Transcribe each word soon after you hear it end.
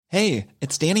Hey,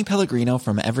 it's Danny Pellegrino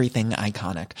from Everything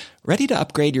Iconic. Ready to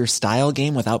upgrade your style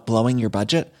game without blowing your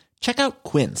budget? Check out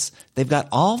Quince. They've got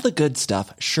all the good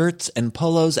stuff, shirts and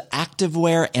polos,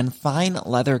 activewear, and fine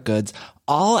leather goods,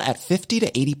 all at 50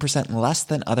 to 80% less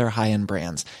than other high-end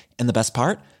brands. And the best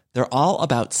part? They're all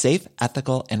about safe,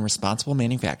 ethical, and responsible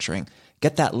manufacturing.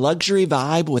 Get that luxury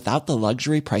vibe without the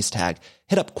luxury price tag.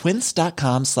 Hit up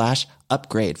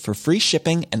quince.com/upgrade for free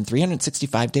shipping and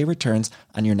 365-day returns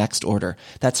on your next order.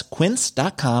 That's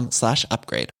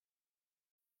quince.com/upgrade.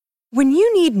 When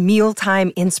you need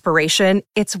mealtime inspiration,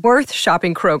 it's worth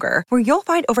shopping Kroger, where you'll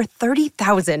find over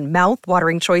 30,000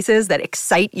 mouth-watering choices that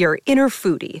excite your inner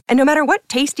foodie. And no matter what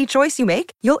tasty choice you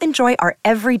make, you'll enjoy our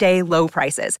everyday low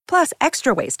prices, plus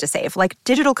extra ways to save, like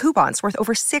digital coupons worth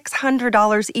over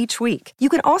 $600 each week. You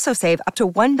can also save up to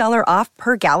 $1 off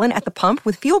per gallon at the pump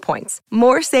with fuel points.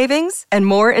 More savings and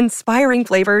more inspiring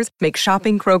flavors make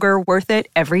shopping Kroger worth it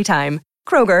every time.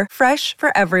 Kroger, fresh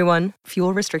for everyone.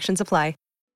 Fuel restrictions apply.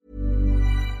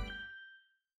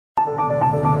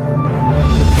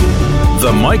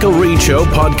 The Michael Reid Show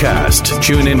podcast.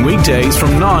 Tune in weekdays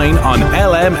from 9 on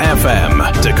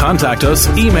LMFM. To contact us,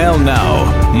 email now,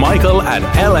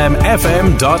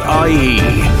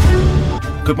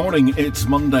 michael@lmfm.ie. Good morning, it's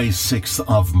Monday 6th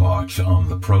of March. On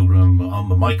the programme on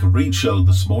the Michael Reid Show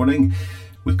this morning,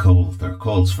 there are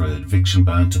calls for an eviction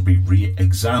ban to be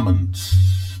re-examined.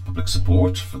 Public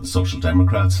support for the Social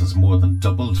Democrats has more than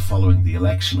doubled following the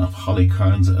election of Holly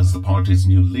Cairns as the party's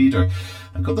new leader.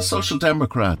 And could the Social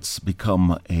Democrats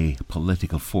become a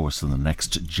political force in the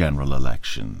next general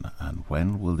election? And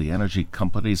when will the energy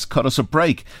companies cut us a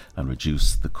break and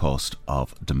reduce the cost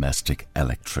of domestic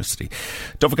electricity?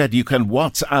 Don't forget, you can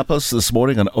WhatsApp us this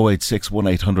morning on 086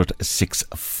 1800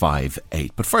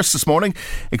 658. But first this morning,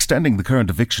 extending the current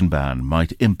eviction ban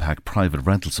might impact private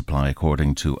rental supply,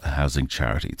 according to a housing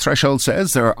charity. Threshold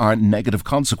says there are negative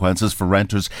consequences for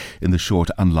renters in the short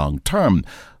and long term.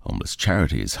 Homeless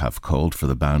charities have called for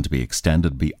the ban to be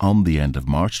extended beyond the end of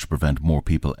March to prevent more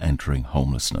people entering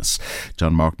homelessness.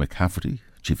 John Mark McCafferty,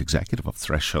 Chief Executive of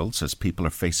Threshold, says people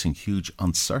are facing huge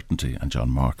uncertainty. And John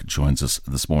Mark joins us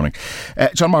this morning.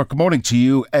 John Mark, good morning to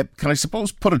you. Can I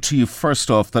suppose put it to you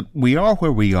first off that we are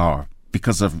where we are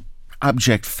because of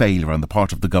abject failure on the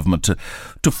part of the government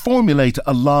to formulate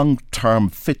a long-term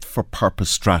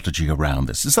fit-for-purpose strategy around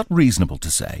this. Is that reasonable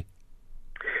to say?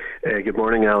 Good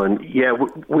morning, Alan. Yeah,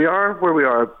 we are where we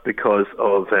are because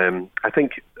of, I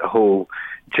think, a whole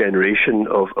generation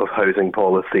of housing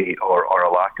policy or a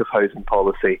lack of housing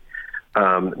policy.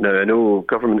 Now, I know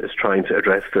government is trying to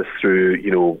address this through,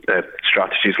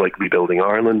 strategies like Rebuilding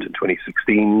Ireland in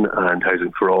 2016 and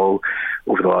Housing for All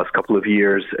over the last couple of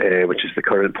years, which is the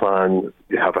current plan.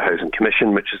 You have a housing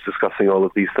commission which is discussing all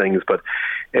of these things, but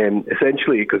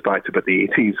essentially it goes back to about the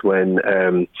 80s when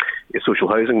social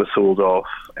housing was sold off,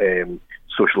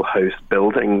 social house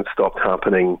building stopped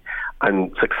happening,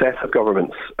 and successive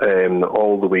governments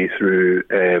all the way through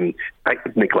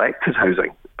neglected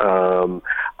housing. And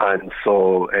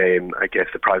so, I guess,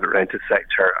 the private rented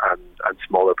sector and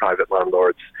smaller private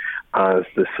landlords as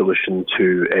the solution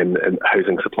to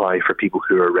housing supply for people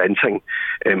who are renting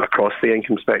across the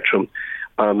income spectrum.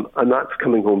 And that's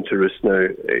coming home to roost now.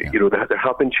 There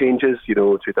have been changes.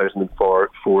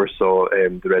 2004 saw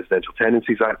the Residential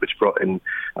Tenancies Act, which brought in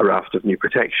a raft of new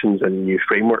protections and a new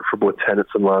framework for both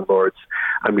tenants and landlords.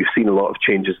 And we've seen a lot of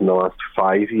changes in the last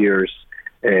 5 years.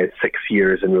 6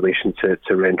 years in relation to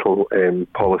rental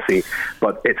policy,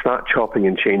 but it's that chopping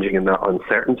and changing and that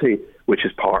uncertainty which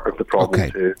is part of the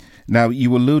problem too. Now,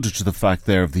 you alluded to the fact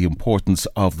there of the importance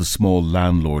of the small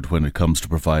landlord when it comes to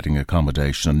providing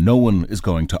accommodation, and no one is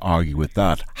going to argue with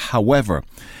that. However,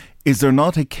 is there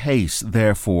not a case,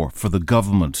 therefore, for the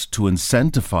government to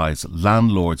incentivise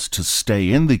landlords to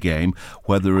stay in the game,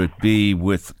 whether it be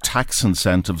with tax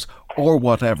incentives or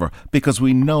whatever, because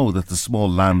we know that the small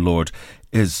landlord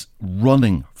is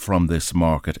running from this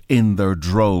market in their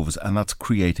droves, and that's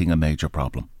creating a major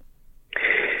problem?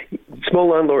 Small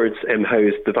landlords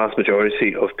house the vast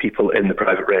majority of people in the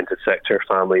private rented sector,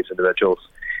 families, individuals.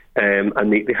 And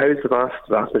they house the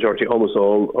vast majority, almost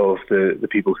all of the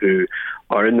people who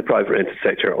are in the private rented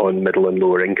sector on middle and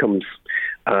lower incomes.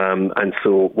 And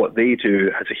so what they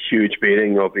do has a huge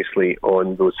bearing, obviously,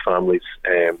 on those families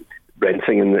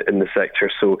renting in the sector.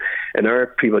 So in our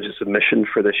pre-budget submission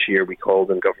for this year, we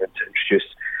called on government to introduce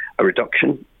a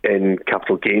reduction in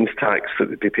capital gains tax that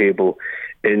would be payable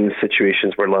in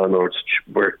situations where landlords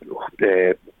were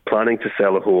planning to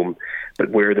sell a home,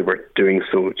 but where they were doing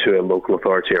so to a local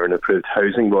authority or an approved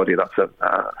housing body. That's a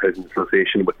housing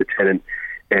association with the tenant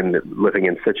living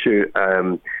in situ.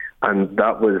 and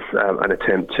that was an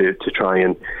attempt to try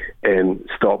and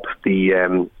stop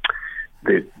the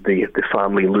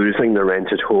family losing their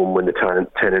rented home when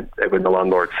when the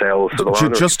landlord sells. So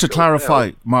just to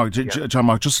clarify, Mark, John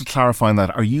Mark, just to clarify on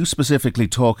that, are you specifically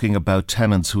talking about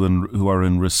tenants who are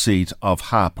in receipt of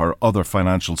HAP or other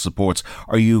financial supports?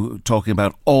 Are you talking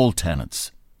about all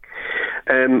tenants?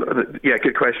 Yeah,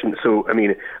 good question. So, I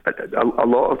mean, a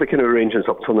lot of the kind of arrangements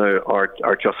up till now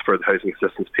are just for the housing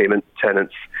assistance payment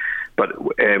tenants, but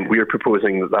we are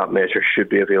proposing that measure should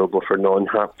be available for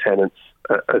non-HAP tenants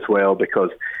as well, because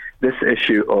this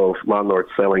issue of landlords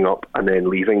selling up and then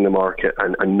leaving the market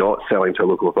and not selling to a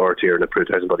local authority or an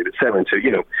approved housing body, but selling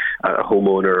to, a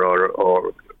homeowner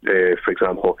or for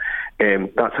example,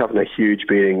 that's having a huge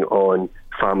bearing on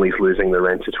families losing their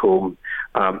rented home.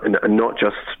 And not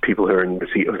just people who are in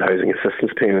receipt of the housing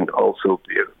assistance payment, also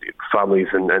families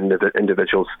and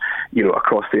individuals,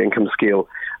 across the income scale.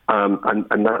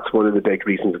 And that's one of the big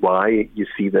reasons why you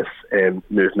see this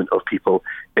movement of people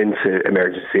into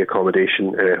emergency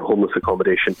accommodation, homeless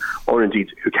accommodation, or indeed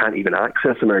who can't even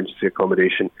access emergency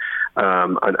accommodation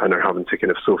and are having to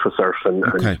kind of sofa surf and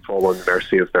fall on the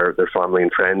mercy of their family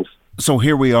and friends. So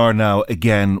here we are now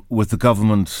again with the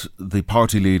government, the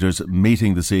party leaders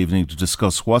meeting this evening to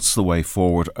discuss what's the way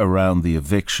forward around the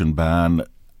eviction ban,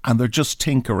 and they're just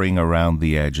tinkering around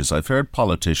the edges. I've heard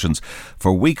politicians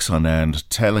for weeks on end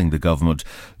telling the government,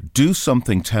 do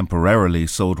something temporarily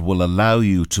so it will allow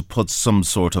you to put some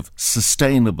sort of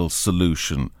sustainable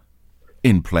solution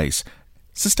in place.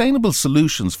 Sustainable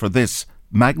solutions for this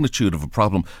magnitude of a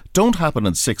problem don't happen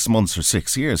in 6 months or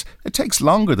 6 years. It takes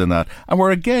longer than that, and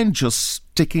we're again just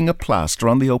sticking a plaster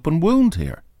on the open wound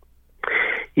here.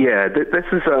 Yeah, this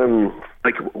is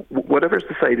whatever's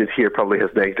decided here probably has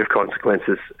negative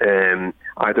consequences,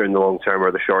 either in the long term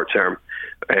or the short term,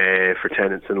 for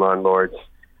tenants and landlords.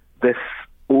 This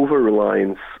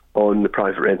over-reliance on the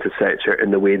private rented sector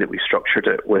in the way that we structured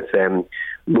it, with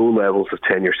low levels of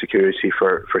tenure security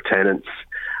for tenants,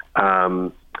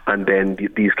 and then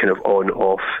these kind of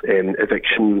on-off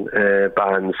eviction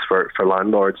bans for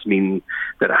landlords, mean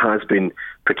that it has been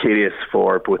precarious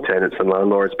for both tenants and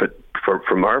landlords. But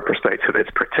from our perspective,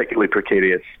 it's particularly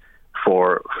precarious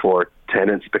for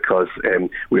tenants, because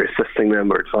we're assisting them,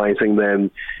 we're advising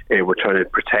them, we're trying to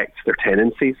protect their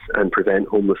tenancies and prevent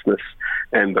homelessness.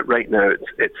 But right now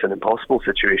it's an impossible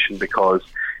situation, because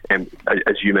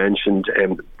as you mentioned,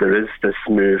 there is this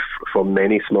move from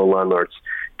many small landlords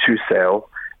to sell.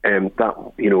 That,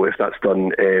 if that's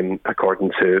done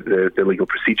according to the legal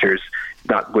procedures,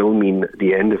 that will mean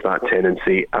the end of that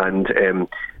tenancy. And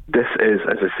this is,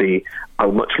 as I say, a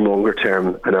much longer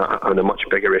term and a much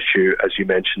bigger issue, as you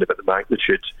mentioned, about the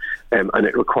magnitude. And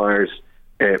it requires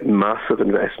massive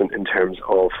investment in terms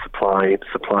of supply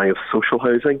of social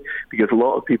housing, because a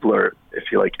lot of people are,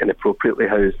 if you like, inappropriately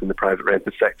housed in the private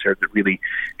rented sector that really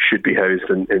should be housed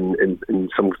in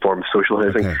some form of social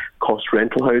housing. Okay. Cost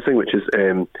rental housing, which is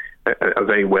a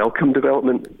very welcome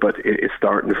development, but it is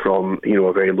starting from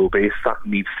a very low base. That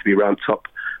needs to be ramped up.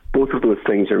 Both of those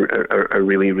things are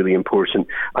really, really important,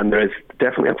 and there is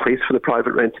definitely a place for the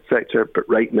private rented sector, but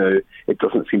right now it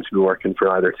doesn't seem to be working for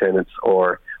either tenants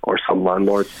or some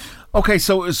landlords. Okay,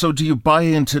 so do you buy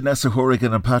into Nessa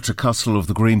Hourigan and Patrick Costello of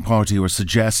the Green Party, who are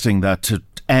suggesting that to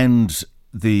end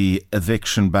the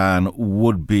eviction ban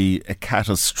would be a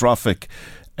catastrophic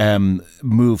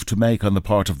move to make on the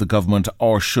part of the government,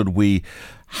 or should we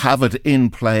have it in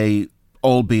play,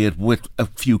 albeit with a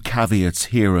few caveats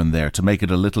here and there, to make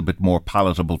it a little bit more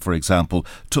palatable, for example,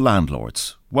 to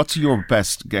landlords? What's your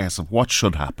best guess of what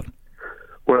should happen?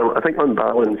 Well, I think on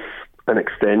balance, an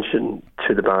extension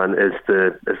to the ban is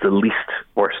the least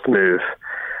worst move.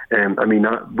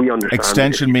 We understand...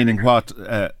 Extension meaning what?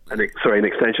 An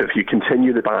extension. If you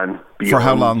continue the ban beyond for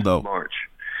how long, though? March.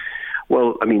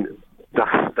 Well, that's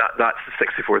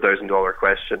the $64,000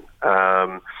 question.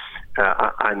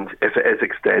 And if it is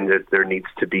extended, there needs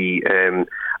to be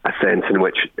a sense in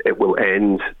which it will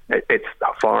end. It's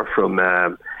far from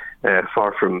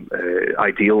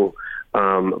ideal,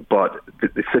 but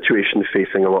the situation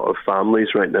facing a lot of families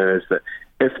right now is that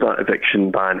if that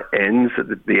eviction ban ends at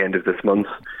the end of this month,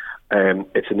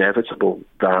 it's inevitable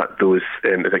that those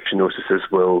eviction notices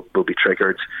will be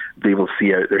triggered. They will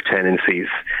see out their tenancies.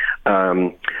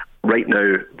 Right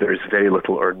now, there's very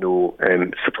little or no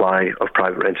supply of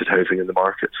private rented housing in the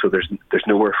market, so there's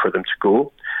nowhere for them to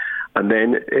go. And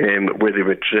then where they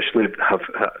would traditionally have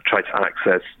tried to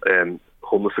access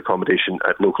homeless accommodation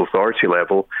at local authority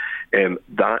level,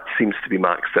 that seems to be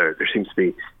maxed out. There seems to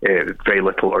be very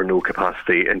little or no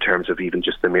capacity in terms of even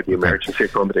just maybe emergency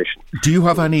accommodation. Do you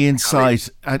have any insight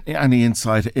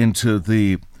into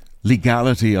the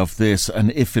legality of this,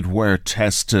 and if it were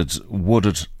tested, would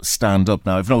it stand up?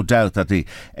 Now, I've no doubt that the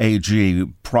AG,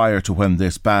 prior to when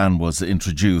this ban was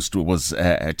introduced, was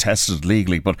tested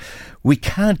legally, but we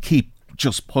can't keep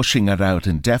just pushing it out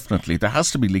indefinitely. There has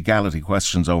to be legality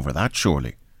questions over that,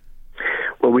 surely.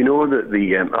 Well, we know that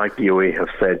the IPOA have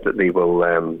said that they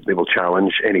will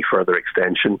challenge any further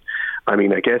extension. I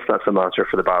mean, I guess that's a matter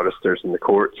for the barristers in the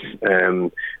courts.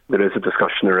 There is a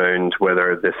discussion around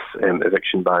whether this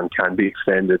eviction ban can be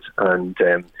extended, and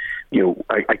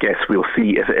I guess we'll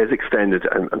see if it is extended.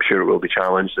 I'm sure it will be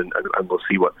challenged, and we'll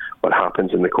see what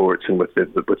happens in the courts and with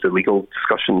the legal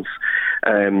discussions.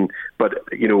 But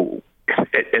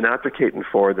in advocating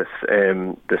for this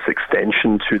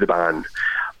extension to the ban,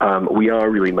 we are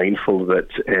really mindful that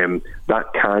that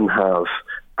can have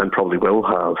and probably will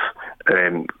have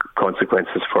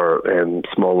consequences for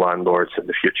small landlords in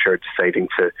the future deciding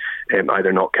to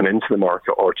either not come into the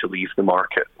market or to leave the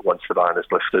market once the ban is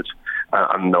lifted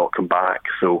and not come back.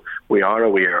 So we are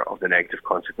aware of the negative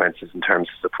consequences in terms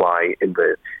of supply in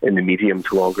the medium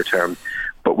to longer term,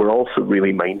 but we're also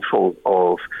really mindful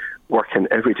of working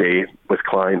every day with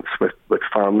clients, with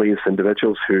families,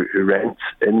 individuals who rent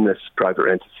in this private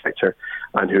rented sector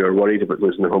and who are worried about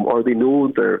losing their home, or they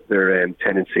know their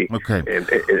tenancy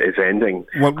is ending.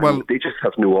 Well, they just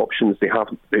have no options. They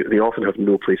often have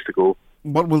no place to go.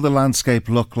 What will the landscape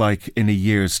look like in a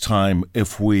year's time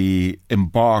if we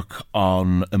embark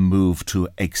on a move to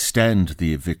extend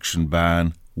the eviction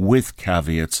ban with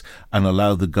caveats and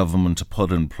allow the government to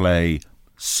put in play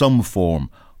some form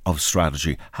of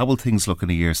strategy? How will things look in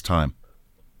a year's time?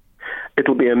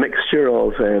 It'll be a mixture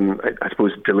of, I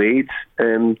suppose, delayed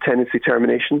tenancy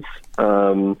terminations.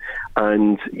 And,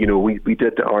 we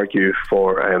did argue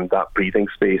for that breathing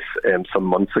space some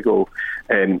months ago.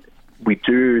 We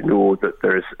do know that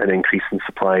there's an increase in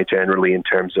supply generally in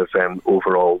terms of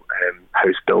overall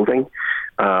house building.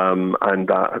 And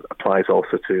that applies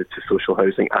also to social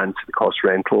housing and to the cost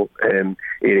rental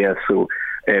area. So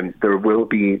there will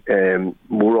be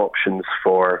more options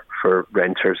for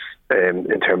renters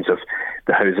in terms of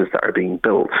the houses that are being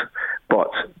built, but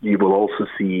you will also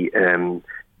see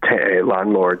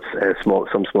landlords,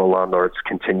 some small landlords,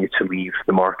 continue to leave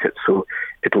the market. So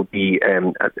it'll be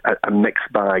a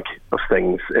mixed bag of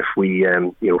things if we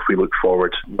look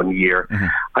forward 1 year. Mm-hmm.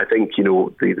 I think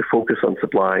the focus on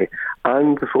supply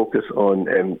and the focus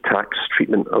on tax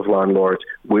treatment of landlords,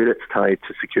 where it's tied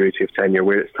to security of tenure,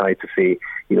 where it's tied to, say,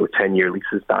 10-year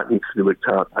leases, that needs to be looked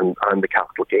at, and the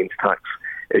capital gains tax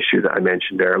issue that I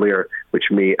mentioned earlier, which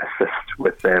may assist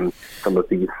with some of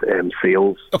these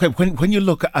sales. Okay, when you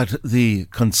look at the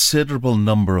considerable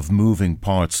number of moving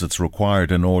parts that's required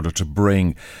in order to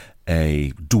bring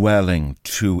a dwelling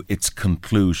to its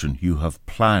conclusion, you have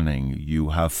planning,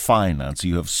 you have finance,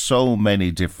 you have so many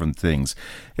different things.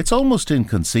 It's almost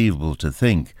inconceivable to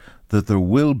think that there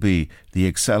will be the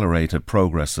accelerated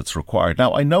progress that's required.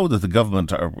 Now, I know that the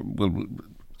government will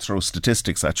throw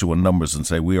statistics at you and numbers and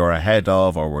say we are ahead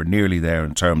of, or we're nearly there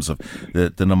in terms of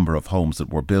the number of homes that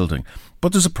we're building.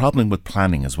 But there's a problem with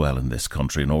planning as well in this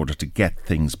country in order to get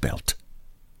things built.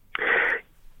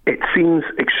 It seems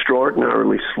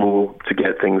extraordinarily slow to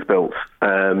get things built.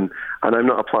 And I'm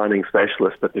not a planning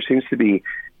specialist, but there seems to be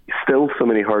still so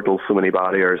many hurdles, so many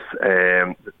barriers.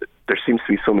 There seems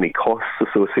to be so many costs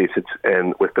associated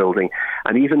with building.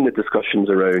 And even the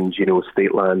discussions around,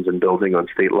 state lands and building on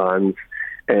state lands,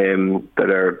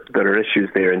 there are issues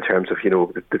there in terms of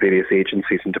the various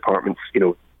agencies and departments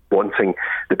wanting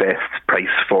the best price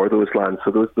for those lands.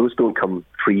 So those don't come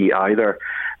free either.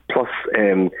 Plus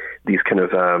these kind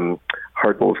of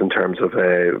hurdles in terms of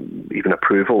even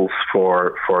approvals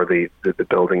for the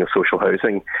building of social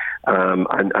housing.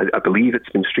 And I believe it's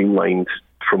been streamlined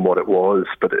from what it was,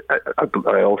 but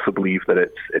I also believe that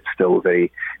it's still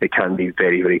it can be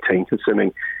very, very time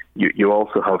consuming. You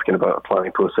also have kind of a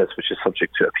planning process which is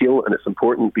subject to appeal, and it's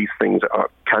important these things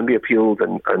can be appealed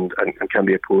and can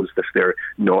be opposed if they're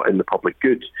not in the public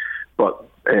good. But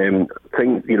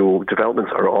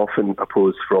developments are often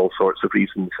opposed for all sorts of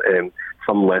reasons,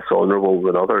 some less honourable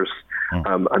than others,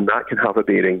 and that can have a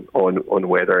bearing on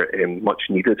whether much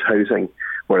needed housing,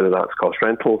 whether that's cost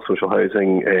rental, social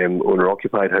housing,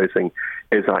 owner-occupied housing,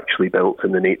 is actually built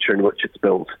in the nature in which it's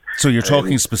built. So you're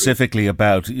talking specifically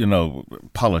about,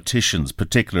 politicians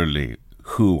particularly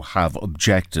who have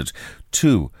objected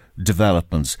to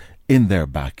developments in their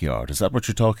backyard. Is that what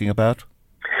you're talking about?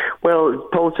 Well,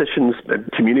 politicians,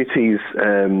 communities,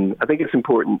 I think it's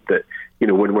important that,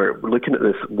 when we're looking at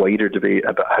this wider debate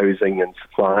about housing and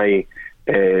supply,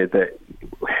 that,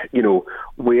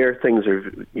 where things are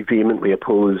vehemently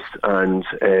opposed and,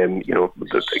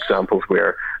 the examples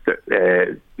where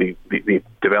the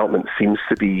development seems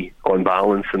to be on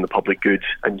balance in the public good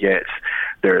and yet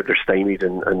they're stymied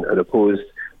and opposed,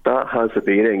 that has a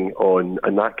bearing on,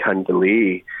 and that can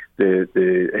delay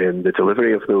the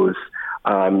delivery of those.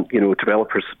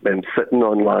 Developers sitting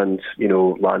on land,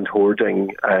 land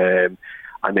hoarding, and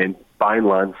then buying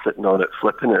land, sitting on it,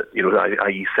 flipping it,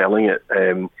 i.e. selling it.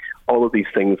 All of these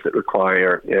things that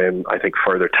require, I think,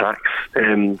 further tax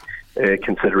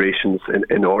considerations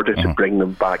in order to bring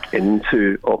them back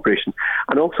into operation.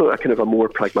 And also a kind of a more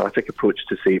pragmatic approach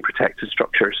to, say, protected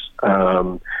structures,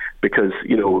 because,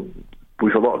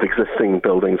 we've a lot of existing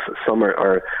buildings. Some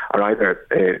are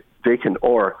either vacant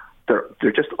or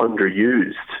they're just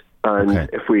underused. And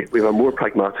if we have a more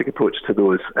pragmatic approach to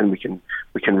those, and we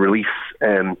can release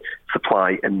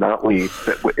supply in that way,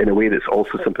 in a way that's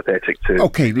also sympathetic to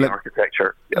the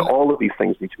architecture, all of these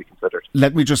things need to be considered.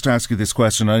 Let me just ask you this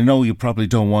question. I know you probably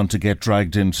don't want to get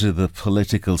dragged into the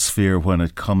political sphere when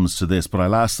it comes to this, but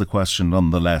I'll ask the question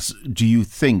nonetheless. Do you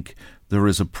think there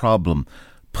is a problem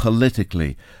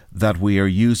politically that we are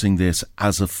using this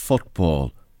as a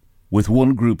football, with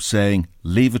one group saying,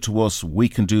 leave it to us, we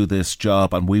can do this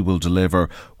job and we will deliver,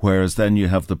 whereas then you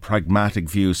have the pragmatic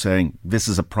view saying, this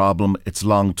is a problem, it's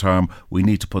long term, we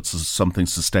need to put something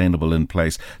sustainable in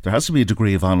place? There has to be a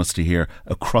degree of honesty here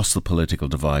across the political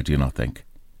divide, do you not think?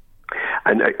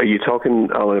 And are you talking,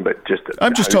 Alan, about just...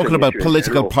 I'm just talking about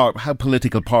how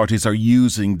political parties are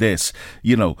using this,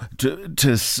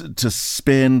 to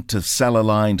spin, to sell a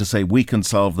line, to say we can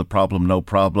solve the problem, no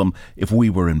problem, if we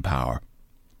were in power.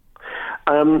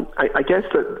 I guess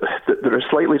that there are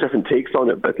slightly different takes on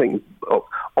it, but I think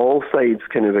all sides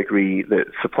kind of agree that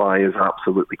supply is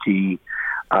absolutely key.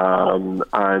 But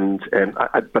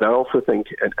I also think,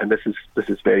 and this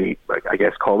is very, I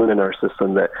guess, common in our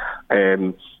system, that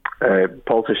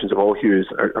politicians of all hues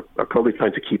are probably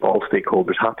trying to keep all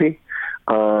stakeholders happy.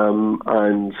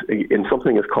 And in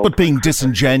something as complex... But being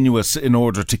disingenuous in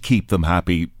order to keep them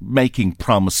happy, making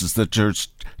promises that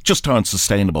just aren't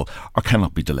sustainable or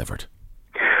cannot be delivered.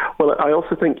 Well, I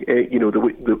also think,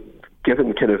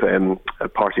 given kind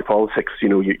of party politics,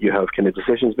 you have kind of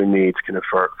decisions being made kind of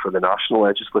for the national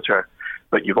legislature,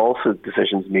 but you've also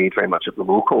decisions made very much at the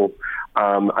local.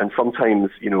 And sometimes,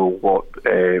 what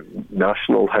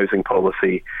national housing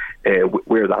policy,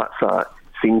 where that's at,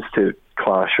 seems to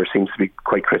clash or seems to be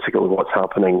quite critical of what's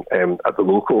happening at the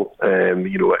local,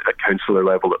 at councillor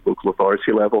level, at local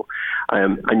authority level.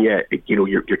 And yet,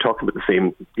 you're talking about the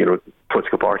same,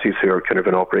 political parties who are kind of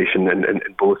in operation in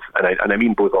both, and I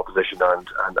mean both opposition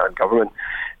and government.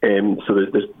 So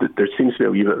there seems to be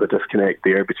a wee bit of a disconnect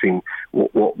there between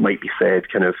what might be said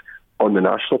kind of on the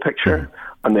national picture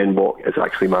and then what is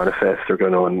actually manifest or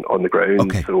going on the ground.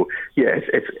 Okay. So yeah,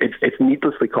 it's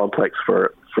needlessly complex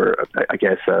for I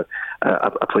guess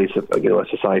a place of a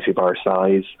society of our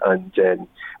size, and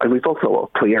we've also a lot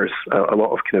of players, a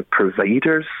lot of kind of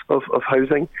providers of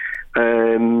housing,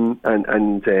 and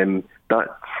that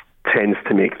tends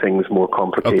to make things more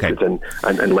complicated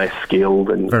and less scaled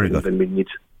than we need.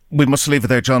 We must leave it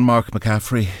there. John Mark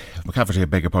McCafferty, I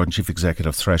beg your pardon, Chief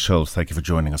Executive Threshold, thank you for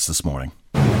joining us this morning.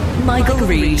 Michael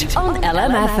Reid on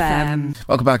LMFM.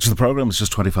 Welcome back to the programme. It's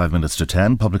just 25 minutes to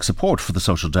 10. Public support for the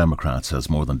Social Democrats has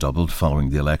more than doubled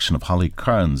following the election of Holly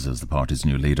Cairns as the party's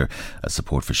new leader, as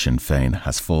support for Sinn Féin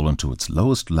has fallen to its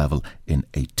lowest level in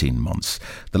 18 months.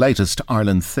 The latest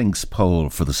Ireland Thinks poll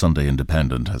for the Sunday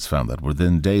Independent has found that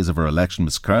within days of her election,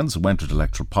 Ms Cairns, who entered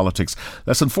electoral politics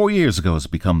less than 4 years ago, has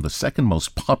become the second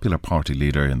most popular party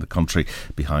leader in the country,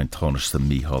 behind Tánaiste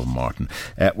Micheál Martin.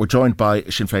 We're joined by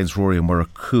Sinn Féin's Rory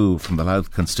O'Muircheartaigh from the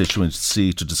Louth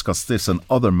constituency to discuss this and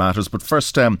other matters. But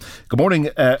first, good morning,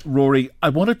 Rory. I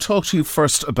want to talk to you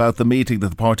first about the meeting that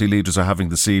the party leaders are having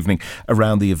this evening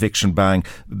around the eviction ban.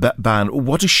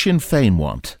 What does Sinn Féin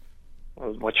want?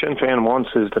 Well, what Sinn Féin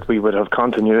wants is that we would have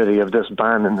continuity of this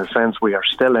ban, in the sense we are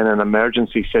still in an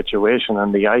emergency situation,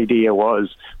 and the idea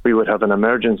was we would have an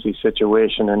emergency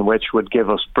situation in which would give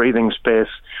us breathing space,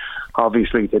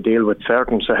 obviously, to deal with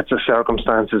certain sets of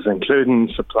circumstances, including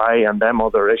supply and them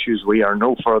other issues. We are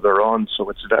no further on, so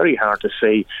it's very hard to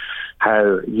see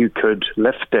how you could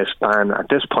lift this ban at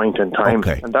this point in time.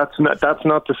 Okay. And that's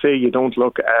not to say you don't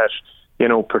look at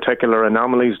particular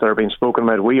anomalies that are being spoken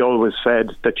about. We always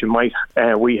said that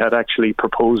we had actually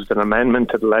proposed an amendment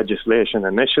to the legislation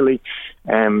initially,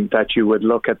 that you would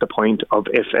look at the point of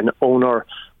if an owner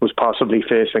was possibly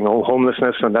facing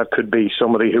homelessness, and that could be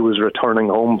somebody who was returning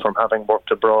home from having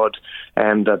worked abroad,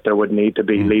 and that there would need to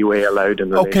be leeway allowed in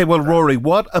relation. Okay, well, Rory,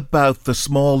 what about the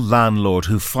small landlord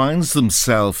who finds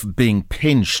themselves being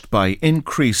pinched by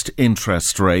increased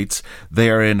interest rates? They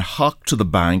are in hock to the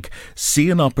bank, see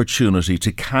an opportunity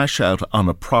to cash out on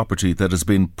a property that has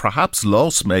been perhaps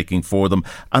loss-making for them,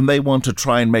 and they want to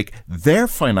try and make their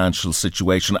financial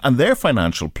situation and their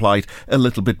financial plight a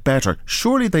little bit better.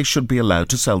 Surely they should be allowed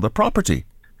to sell their property.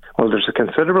 Well, there's a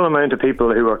considerable amount of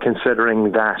people who are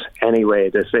considering that anyway.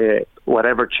 They say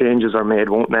whatever changes are made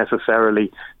won't necessarily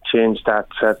change that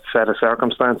set of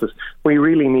circumstances. We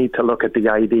really need to look at the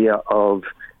idea of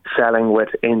selling with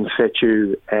in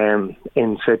situ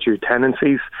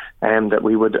tenancies, and that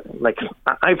we would, like,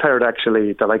 I've heard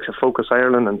actually the likes of Focus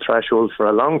Ireland and Threshold for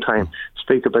a long time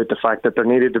speak about the fact that there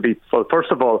needed to be, well,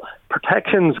 first of all,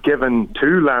 protections given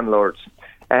to landlords.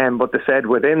 But they said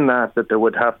within that there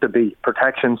would have to be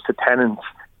protections to tenants,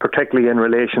 particularly in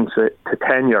relation to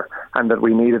tenure, and that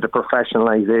we needed a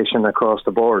professionalisation across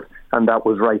the board, and that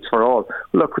was rights for all.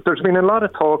 Look, there's been a lot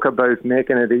of talk about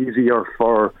making it easier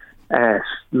for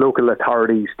local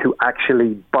authorities to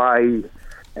actually buy,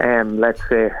 let's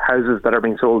say, houses that are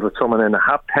being sold with someone in a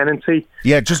HAP tenancy.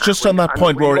 Yeah, just on that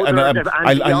point, Rory, and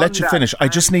I'll let you finish. I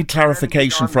just need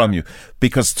clarification from you,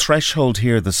 because Threshold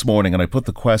here this morning, and I put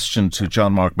the question to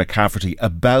John Mark McCafferty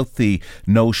about the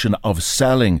notion of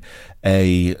selling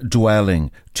a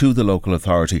dwelling to the local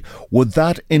authority. Would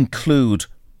that include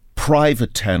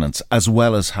private tenants as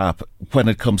well as HAP when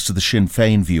it comes to the Sinn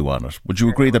Féin view on it? Would you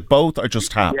agree that both are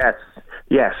just HAP?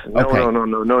 Yes. No.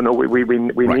 We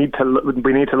need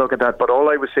to look at that. But all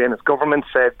I was saying is, government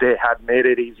said they had made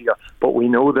it easier, but we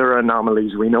know there are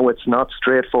anomalies. We know it's not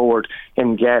straightforward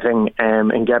in getting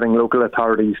local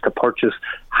authorities to purchase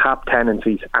HAP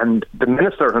tenancies. And the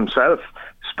minister himself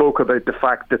spoke about the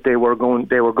fact that they were going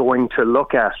to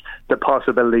look at the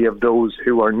possibility of those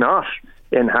who are not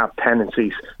in HAP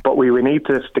tenancies, but we need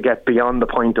to get beyond the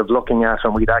point of looking at,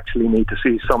 and we'd actually need to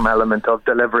see some element of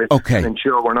delivery and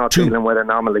ensure we're not dealing with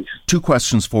anomalies. Two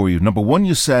questions for you. Number one,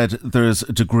 you said there's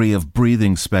a degree of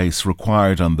breathing space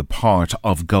required on the part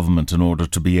of government in order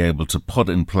to be able to put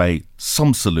in play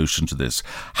some solution to this.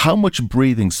 How much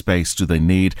breathing space do they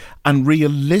need? And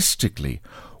realistically,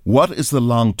 what is the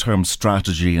long-term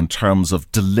strategy in terms of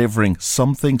delivering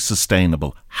something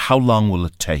sustainable? How long will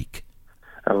it take?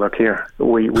 And look here,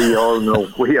 we all know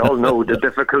the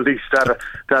difficulties that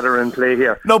are in play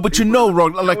here. No, but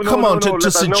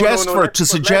to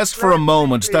suggest for a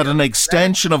moment that an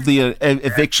extension of the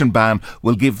eviction ban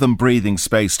will give them breathing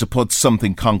space to put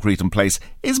something concrete in place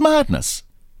is madness.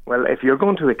 Well, if you're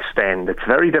going to extend, it's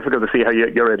very difficult to see how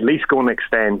you're at least going to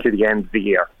extend to the end of the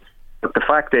year. But the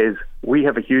fact is, we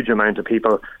have a huge amount of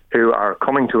people who are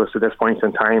coming to us at this point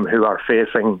in time who are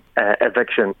facing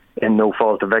eviction in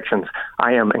no-fault evictions.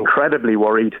 I am incredibly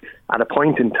worried at a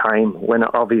point in time when,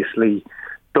 obviously,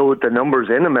 though the numbers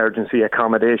in emergency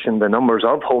accommodation, the numbers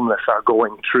of homeless are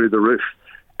going through the roof.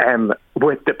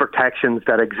 With the protections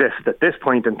that exist at this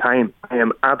point in time, I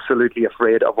am absolutely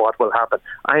afraid of what will happen.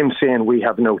 I'm saying we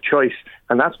have no choice.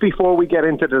 And that's before we get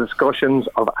into the discussions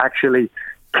of actually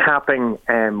capping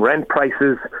rent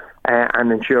prices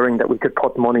and ensuring that we could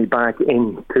put money back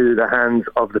into the hands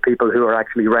of the people who are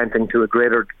actually renting to a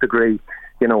greater degree,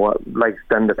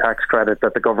 than the tax credit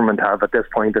that the government have at this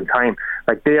point in time.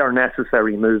 Like, they are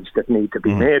necessary moves that need to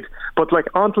be made. But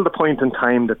until the point in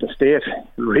time that the state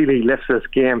really lifts this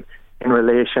game in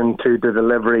relation to the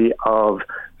delivery of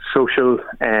social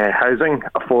housing,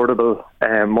 affordable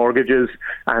mortgages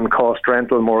and cost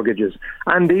rental mortgages.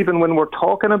 And even when we're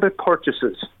talking about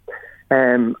purchases,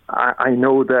 I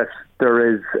know that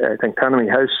there is, I think, Tanami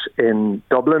House in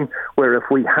Dublin, where if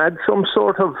we had some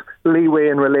sort of leeway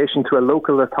in relation to a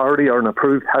local authority or an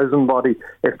approved housing body,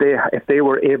 if they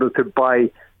were able to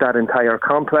buy that entire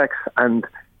complex, and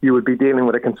you would be dealing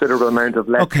with a considerable amount of,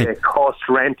 let's say, cost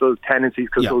rental tenancies,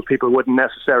 because those people wouldn't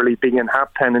necessarily be in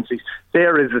HAP tenancies.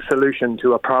 There is a solution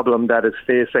to a problem that is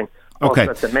facing us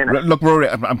at the minute. Look, Rory,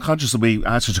 I'm conscious that we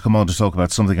asked you to come on to talk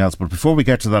about something else, but before we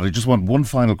get to that, I just want one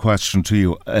final question to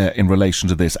you in relation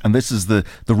to this, and this is the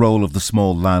role of the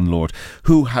small landlord,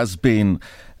 who has been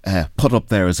put up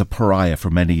there as a pariah for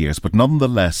many years, but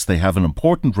nonetheless they have an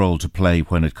important role to play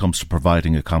when it comes to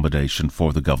providing accommodation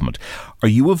for the government. Are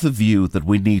you of the view that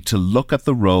we need to look at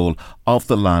the role of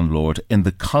the landlord in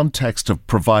the context of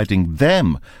providing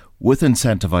them with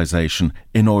incentivisation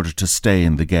in order to stay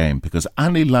in the game? Because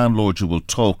any landlord you will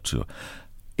talk to,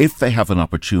 if they have an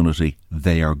opportunity,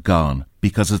 they are gone,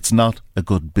 because it's not a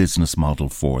good business model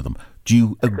for them. Do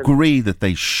you agree that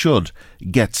they should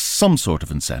get some sort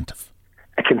of incentive?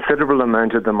 a considerable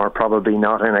amount of them are probably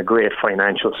not in a great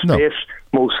financial space.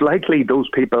 No. Most likely those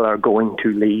people are going to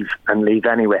leave and leave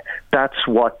anyway. That's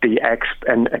what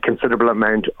and a considerable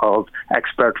amount of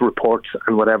expert reports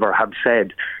and whatever have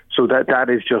said. So that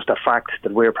is just a fact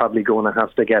that we're probably going to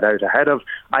have to get out ahead of.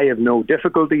 I have no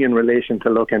difficulty in relation to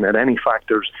looking at any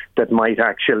factors that might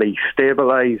actually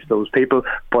stabilise those people.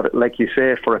 But like you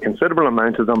say, for a considerable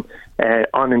amount of them, these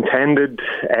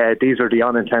are the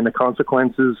unintended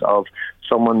consequences of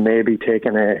someone maybe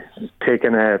taking a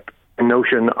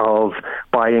notion of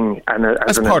buying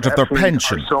as an part of their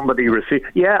pension. Or somebody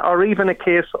or even a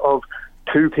case of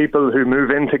two people who move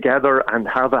in together and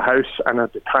have a house, and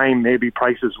at the time maybe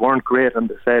prices weren't great and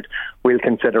they said we'll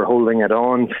consider holding it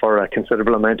on for a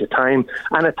considerable amount of time,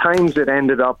 and at times it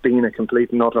ended up being a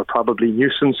complete and utter probably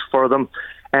nuisance for them.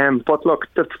 But look,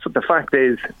 the fact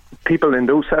is, people in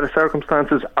those set of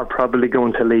circumstances are probably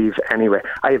going to leave anyway.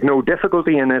 I have no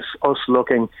difficulty in us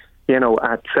looking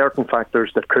at certain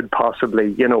factors that could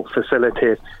possibly,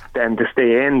 facilitate them to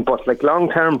stay in. But like long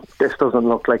term, this doesn't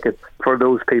look like it for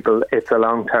those people. It's a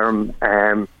long term,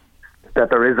 that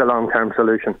there is a long term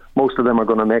solution. Most of them are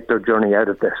going to make their journey out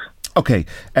of this. OK,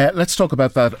 let's talk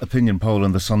about that opinion poll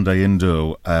in the Sunday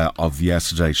Indo of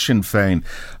yesterday. Sinn Féin,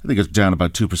 I think it's down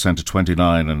about 2% to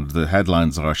 29, and the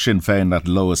headlines are Sinn Féin at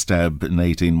lowest ebb in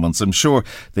 18 months. I'm sure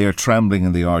they are trembling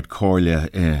in the Ard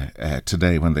Comhairle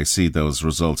today when they see those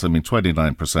results. I mean,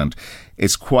 29%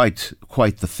 is quite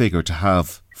the figure to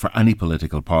have for any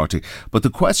political party. But the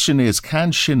question is,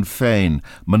 can Sinn Féin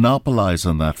monopolise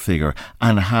on that figure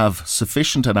and have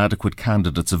sufficient and adequate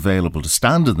candidates available to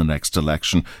stand in the next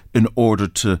election in order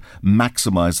to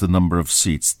maximise the number of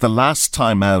seats? The last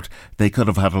time out, they could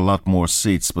have had a lot more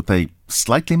seats, but they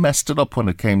slightly messed it up when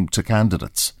it came to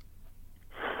candidates.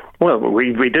 Well,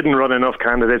 we didn't run enough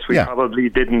candidates. We probably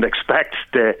didn't expect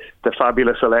the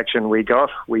fabulous election we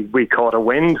got. We caught a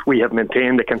wind. We have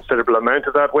maintained a considerable amount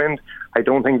of that wind. I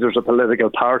don't think there's a political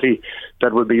party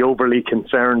that would be overly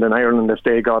concerned in Ireland if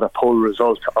they got a poll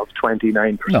result of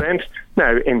 29%. No.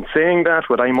 Now, in saying that,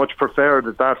 would I much prefer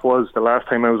that was the last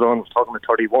time I was talking about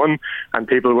 31, and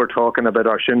people were talking about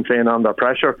our Sinn Féin under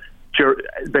pressure.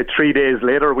 About 3 days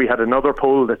later, we had another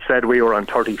poll that said we were on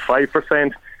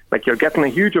 35%. Like, you're getting a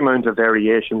huge amount of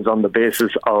variations on the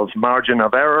basis of margin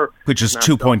of error. Which is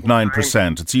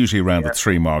 2.9%. It's usually around the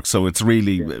 3 mark. So it's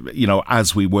really,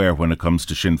 as we were when it comes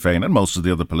to Sinn Féin and most of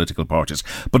the other political parties.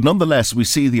 But nonetheless, we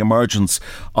see the emergence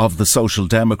of the Social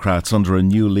Democrats under a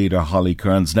new leader, Holly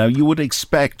Cairns. Now, you would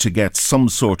expect to get some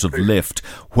sort of lift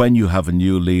when you have a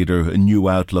new leader, a new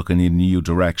outlook and a new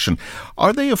direction.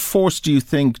 Are they a force, do you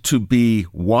think, to be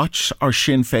are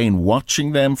Sinn Féin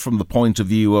watching them from the point of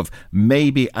view of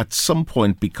maybe at some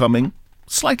point becoming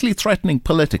slightly threatening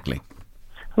politically?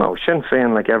 No, Sinn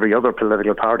Féin, like every other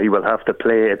political party, will have to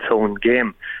play its own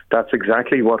game. That's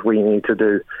exactly what we need to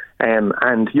do.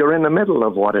 And you're in the middle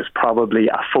of what is probably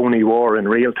a phony war in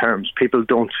real terms. People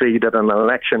don't see that an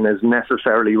election is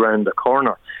necessarily round the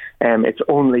corner. It's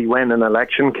only when an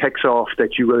election kicks off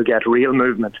that you will get real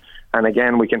movement. And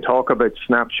again, we can talk about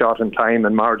snapshot in time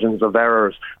and margins of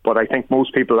errors, but I think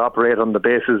most people operate on the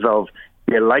basis of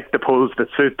they like the polls that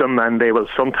suit them, and they will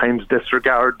sometimes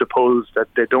disregard the polls that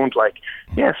they don't like.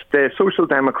 Yes, the Social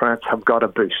Democrats have got a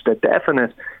boost, a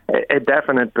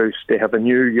definite boost. They have a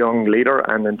new young leader,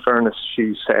 and in fairness,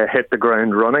 she's hit the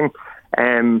ground running.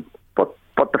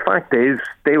 But the fact is,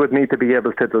 they would need to be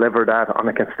able to deliver that on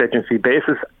a constituency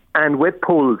basis. And with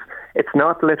polls, it's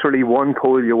not literally one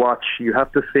poll you watch. You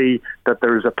have to see that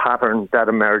there's a pattern that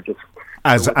emerges.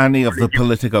 As any of the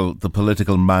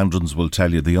political mandarins will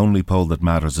tell you, the only poll that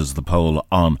matters is the poll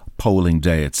on polling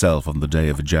day itself, on the day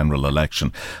of a general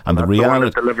election. And the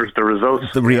reality delivers the results.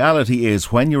 The reality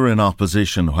is, when you're in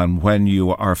opposition, when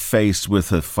you are faced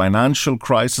with a financial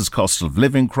crisis, cost of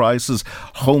living crisis,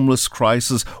 homeless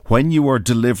crisis, when you are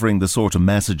delivering the sort of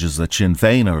messages that Sinn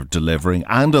Féin are delivering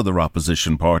and other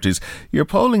opposition parties, your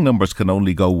polling numbers can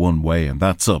only go one way, and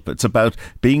that's up. It's about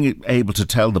being able to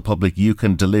tell the public you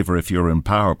can deliver if you're in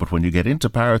power, but when you get into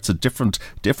power, it's a different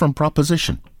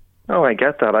proposition. Oh, I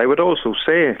get that. I would also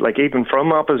say, even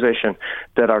from opposition,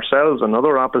 that ourselves and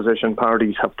other opposition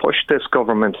parties have pushed this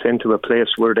government into a place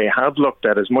where they have looked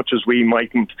at, as much as we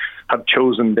mightn't have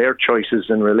chosen their choices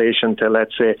in relation to,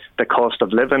 let's say, the cost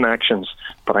of living actions.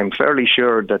 But I'm fairly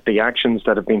sure that the actions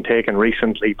that have been taken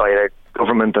recently by a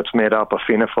government that's made up of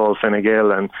Fianna Fáil, Fine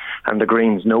Gael and the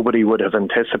Greens, nobody would have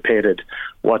anticipated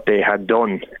what they had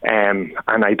done. And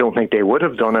I don't think they would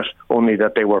have done it, only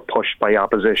that they were pushed by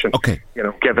opposition,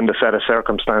 given the set of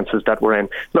circumstances that we're in.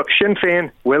 Look, Sinn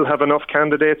Féin will have enough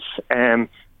candidates.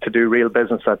 to do real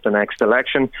business at the next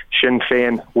election. Sinn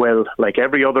Féin will, like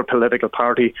every other political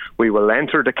party, we will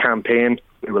enter the campaign.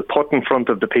 We will put in front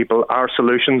of the people our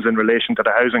solutions in relation to the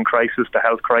housing crisis, the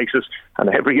health crisis, and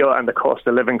the cost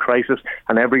of living crisis,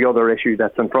 and every other issue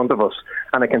that's in front of us.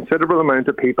 And a considerable amount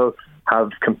of people have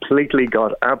completely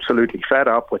got absolutely fed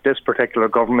up with this particular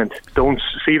government. Don't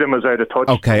see them as out of touch.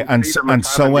 Okay, and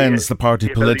so ends the party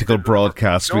political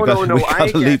broadcast. We've got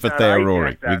to leave it there,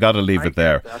 Rory. We've got to leave it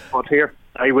there. But here,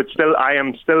 I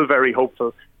am still very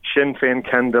hopeful. Sinn Féin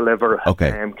can deliver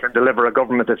a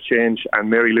government of change, and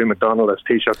Mary Lou McDonald as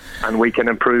Taoiseach, and we can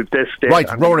improve this state. Right,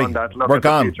 Rory, we're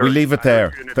gone. We'll leave it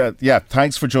there.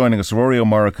 Thanks for joining us. Rory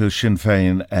O'Murricu, Sinn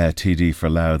Féin TD for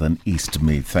Louth and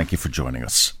Eastmeath. Thank you for joining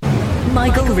us.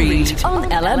 Michael Reid on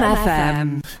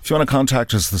LMFM. If you want to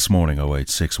contact us this morning,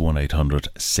 086 1800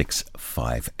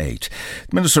 658.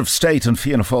 The Minister of State and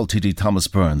Fianna Fáil TD Thomas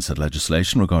Byrne said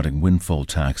legislation regarding windfall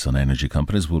tax on energy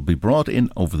companies will be brought in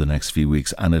over the next few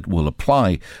weeks, and it will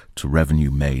apply to revenue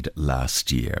made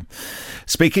last year.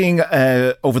 Speaking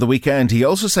over the weekend, he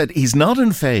also said he's not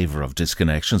in favour of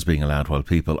disconnections being allowed while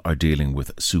people are dealing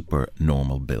with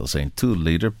supernormal bills. St. Tool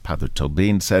leader Peadar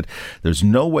Tóibín said there's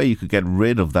no way you could get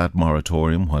rid of that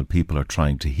moratorium while people are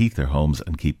trying to heat their homes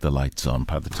and keep the lights on.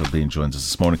 Peadar Tóibín joins us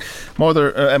this morning.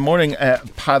 Morning,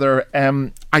 Peadar.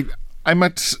 I'm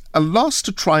at a loss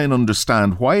to try and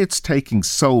understand why it's taking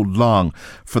so long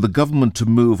for the government to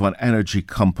move on energy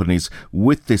companies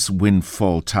with this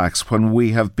windfall tax when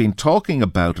we have been talking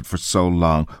about it for so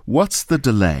long. What's the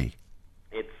delay?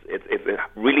 It's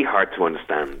really hard to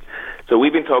understand. So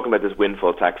we've been talking about this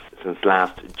windfall tax since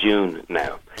last June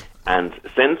now. And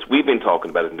since we've been talking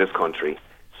about it in this country,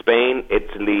 Spain,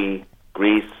 Italy,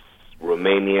 Greece,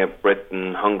 Romania,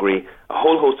 Britain, Hungary, a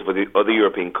whole host of other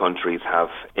European countries have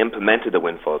implemented the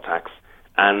windfall tax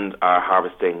and are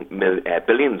harvesting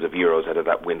billions of euros out of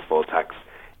that windfall tax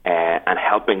and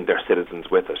helping their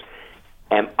citizens with it.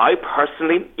 I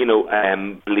personally,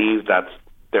 believe that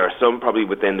there are some probably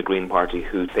within the Green Party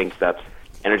who think that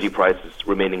energy prices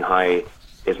remaining high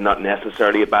is not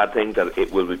necessarily a bad thing, that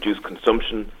it will reduce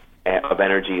consumption of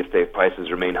energy if the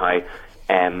prices remain high.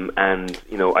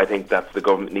 I think that the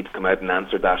government needs to come out and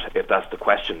answer that if that's the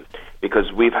question.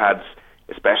 Because we've had,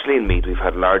 especially in Meath, we've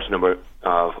had a large number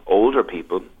of older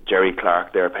people. Jerry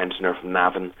Clark, their pensioner from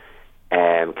Navan,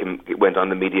 went on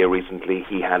the media recently.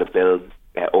 He had a bill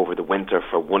over the winter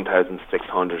for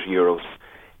 €1,600.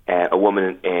 A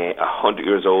woman 100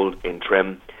 years old in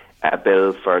Trim, a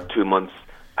bill for 2 months,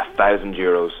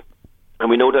 €1,000. And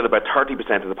we know that about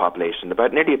 30% of the population,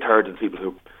 about nearly a third of the people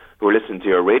who are listening to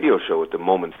your radio show at the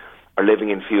moment, are living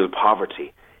in fuel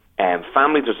poverty.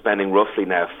 Families are spending roughly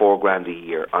now $4,000 a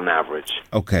year on average.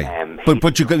 Okay,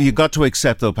 but you got to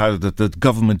accept though, Peadar, that the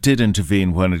government did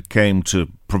intervene when it came to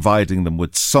providing them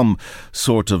with some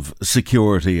sort of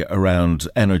security around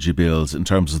energy bills in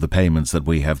terms of the payments that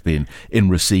we have been in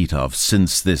receipt of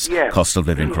since this cost of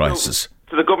living crisis.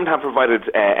 So the government have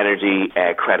provided energy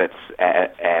credits,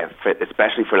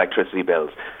 especially for electricity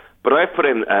bills. But I've put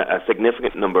in a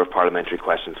significant number of parliamentary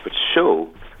questions which show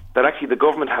that actually the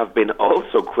government have been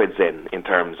also quids in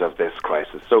terms of this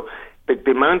crisis. So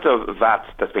the amount of VAT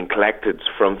that's been collected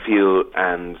from fuel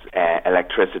and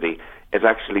electricity is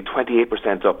actually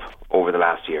 28% up over the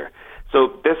last year.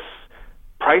 So this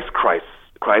price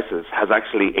crisis has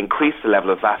actually increased the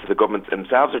level of VAT that the government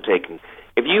themselves are taking.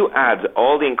 If you add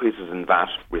all the increases in VAT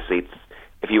receipts,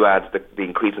 if you add the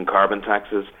increase in carbon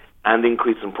taxes and the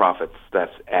increase in profits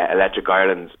that Electric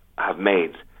Ireland have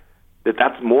made,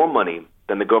 that's more money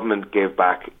than the government gave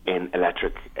back in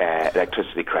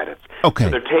electricity credits. Okay. So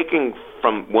they're taking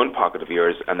from one pocket of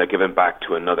yours and they're giving back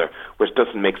to another, which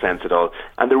doesn't make sense at all.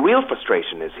 And the real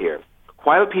frustration is here.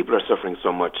 While people are suffering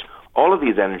so much, all of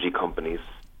these energy companies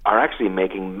are actually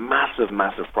making massive,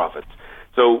 massive profits.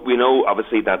 So we know,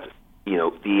 obviously, that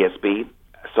the ESB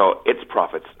saw its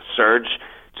profits surge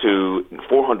to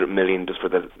 400 million just for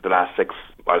the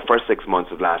first 6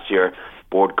 months of last year.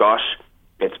 Bord Gáis,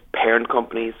 its parent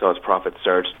company, saw its profits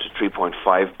surge to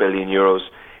 3.5 billion euros.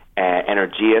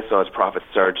 Energia saw its profits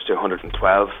surge to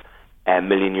 112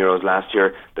 million euros last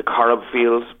year. The Corrib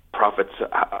fields profits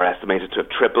are estimated to have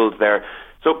tripled there.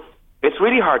 So it's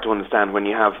really hard to understand when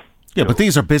you have... Yeah, but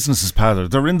these are businesses, Peadar.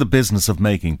 They're in the business of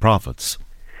making profits.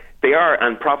 They are,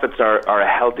 and profits are a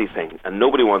healthy thing, and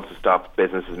nobody wants to stop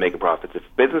businesses making profits. If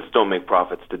businesses don't make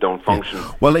profits, they don't function.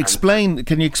 Yeah. Well,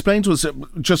 can you explain to us,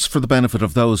 just for the benefit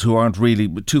of those who aren't really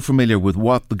too familiar with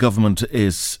what the government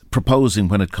is proposing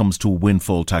when it comes to a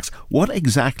windfall tax, what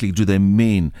exactly do they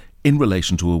mean in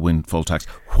relation to a windfall tax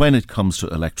when it comes to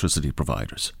electricity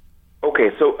providers?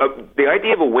 Okay, so the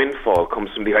idea of a windfall comes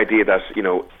from the idea that,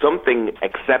 something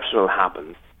exceptional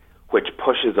happens which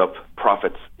pushes up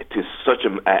profits to such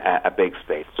a big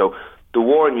state. So the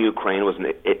war in Ukraine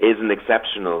is an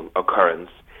exceptional occurrence.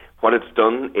 What it's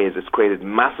done is it's created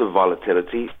massive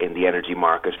volatility in the energy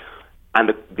market, and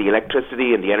the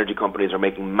electricity and the energy companies are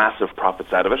making massive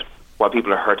profits out of it, while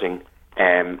people are hurting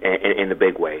in a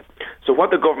big way. So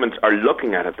what the governments are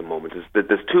looking at the moment is that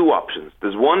there's two options.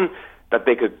 There's one that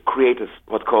they could create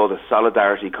what's called a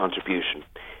solidarity contribution.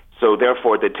 So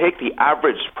therefore, they take the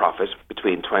average profit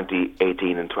between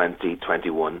 2018 and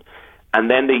 2021, and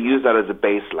then they use that as a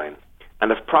baseline.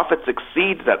 And if profits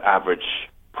exceed that average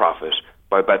profit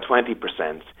by about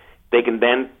 20%, they can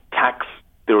then tax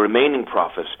the remaining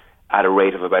profit at a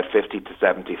rate of about 50 to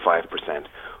 75%,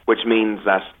 which means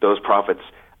that those profits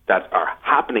that are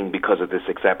happening because of this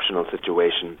exceptional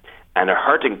situation and are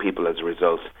hurting people as a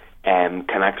result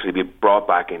can actually be brought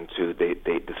back into the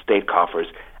state coffers,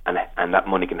 and that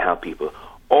money can help people.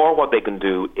 Or what they can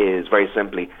do is, very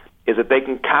simply, is that they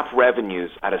can cap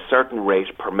revenues at a certain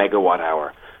rate per megawatt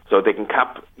hour. So they can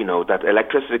cap, that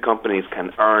electricity companies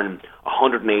can earn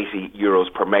 180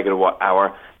 euros per megawatt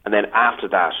hour, and then after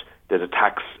that, there's a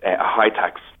high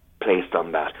tax placed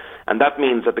on that. And that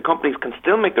means that the companies can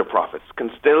still make their profits,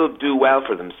 can still do well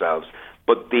for themselves,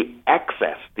 but the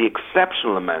excess, the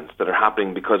exceptional amounts that are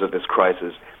happening because of this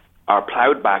crisis are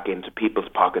ploughed back into people's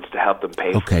pockets to help them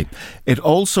pay. Okay. It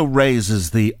also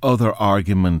raises the other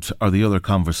argument or the other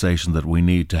conversation that we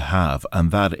need to have,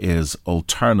 and that is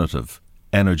alternative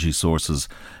energy sources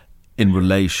in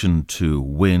relation to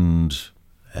wind,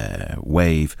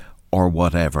 wave, or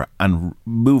whatever, and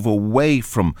move away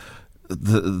from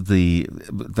the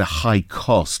high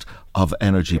cost of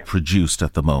energy produced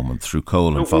at the moment through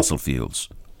coal and fossil fuels.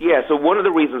 Yeah, so one of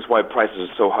the reasons why prices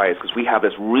are so high is because we have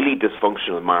this really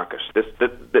dysfunctional market.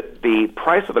 The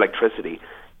price of electricity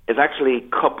is actually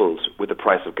coupled with the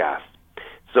price of gas.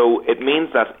 So it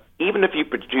means that even if you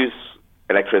produce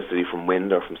electricity from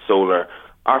wind or from solar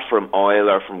or from oil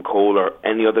or from coal or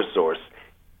any other source,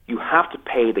 you have to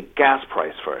pay the gas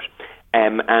price for it.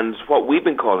 And what we've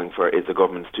been calling for is the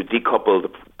governments to decouple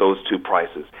those two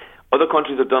prices. Other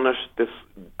countries have done it. This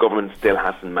government still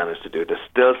hasn't managed to do it. They're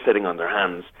still sitting on their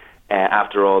hands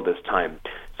after all this time.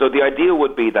 So the idea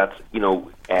would be that,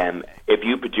 if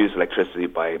you produce electricity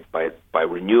by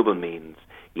renewable means,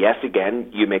 yes, again,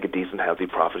 you make a decent, healthy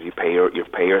profit. You pay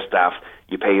your staff,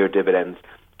 you pay your dividends,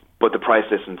 but the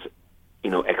price isn't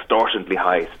extortionately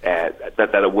high that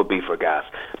it would be for gas.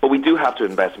 But we do have to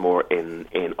invest more in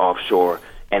offshore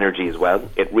energy as well.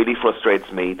 It really frustrates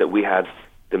me that we had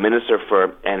the Minister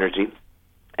for Energy,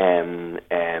 Eamon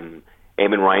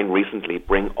Ryan, recently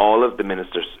bring all of the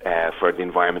ministers for the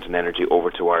environment and energy over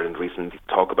to Ireland recently to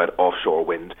talk about offshore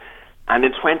wind. And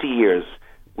in 20 years,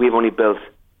 we've only built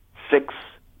 6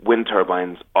 wind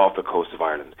turbines off the coast of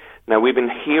Ireland. Now, we've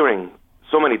been hearing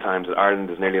so many times that Ireland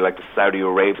is nearly like the Saudi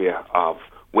Arabia of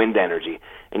wind energy.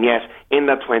 And yet, in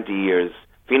that 20 years,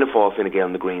 Fianna Fáil, Fine Gael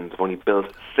and the Greens have only built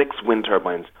 6 wind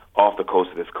turbines off the coast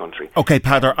of this country. Okay,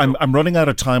 Peadar, I'm running out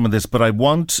of time on this, but I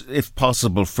want, if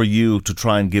possible, for you to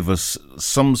try and give us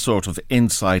some sort of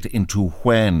insight into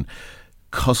when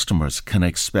customers can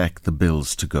expect the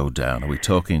bills to go down. Are we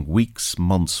talking weeks,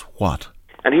 months, what?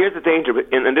 And here's the danger,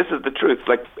 and this is the truth.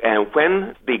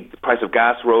 When the price of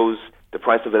gas rose, the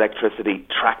price of electricity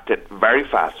tracked it very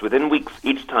fast. Within weeks,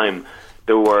 each time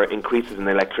there were increases in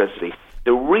electricity.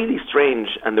 The really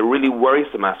strange and the really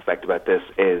worrisome aspect about this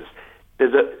is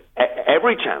there's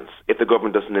every chance, if the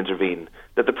government doesn't intervene,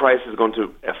 that the price is going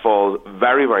to fall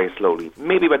very, very slowly,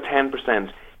 maybe about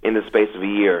 10% in the space of a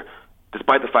year,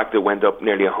 despite the fact that it went up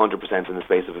nearly 100% in the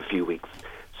space of a few weeks.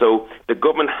 So the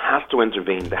government has to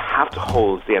intervene. They have to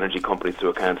hold the energy companies to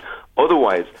account.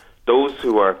 Otherwise, those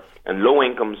who are in low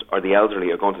incomes or the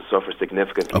elderly are going to suffer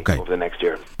significantly over the next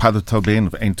year. Peadar Tobin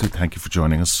of Aintu, thank you for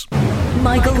joining us.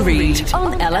 Michael Reid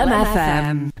on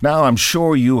LMFM. Now, I'm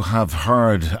sure you have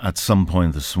heard at some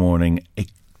point this morning a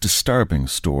disturbing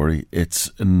story. It's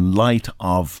in light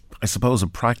of, I suppose, a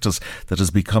practice that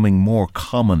is becoming more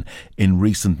common in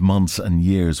recent months and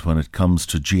years when it comes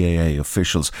to GAA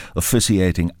officials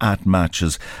officiating at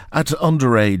matches at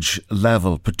underage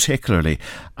level particularly.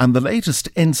 And the latest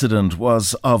incident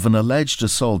was of an alleged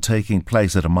assault taking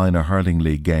place at a minor hurling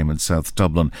league game in South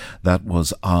Dublin. That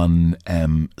was on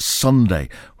Sunday,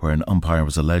 where an umpire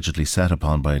was allegedly set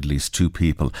upon by at least 2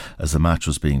 people as the match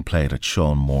was being played at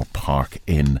Sean Moore Park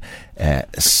in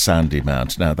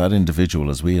Sandymount. Now, that individual,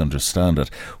 as we understand it,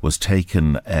 was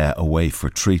taken away for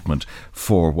treatment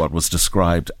for what was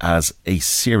described as a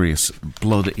serious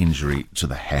blood injury to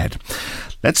the head.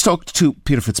 Let's talk to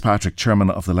Peter Fitzpatrick, Chairman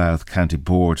of the Louth County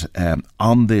Board,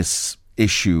 on this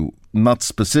issue, not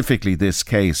specifically this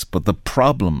case, but the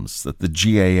problems that the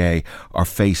GAA are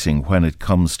facing when it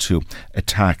comes to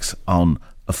attacks on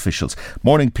officials.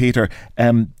 Morning, Peter.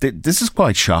 This is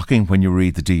quite shocking when you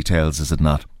read the details, is it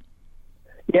not?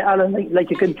 Yeah, Alan,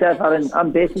 like you could tell, Alan,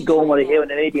 I'm basically going what I hear in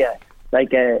the media.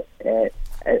 Like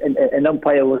an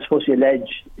umpire was supposed to be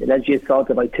allegedly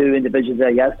assaulted by 2 individuals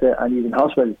there yesterday, and he's in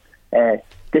hospital.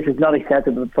 This is not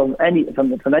acceptable from any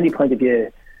point of view.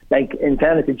 Like, in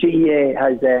fairness, the GAA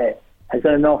has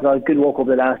done an awful lot of good work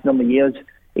over the last number of years.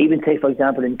 Even take, for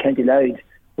example, in County Louth,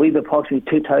 we have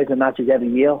approximately 2,000 matches every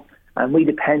year, and we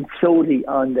depend solely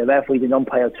on the referees and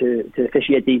umpire to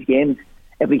officiate these games.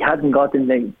 If we hadn't got them,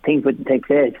 then things wouldn't take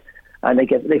place. And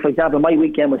like for example, my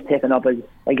weekend was taken up as,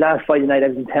 like, last Friday night I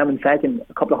was in Termon Feckin,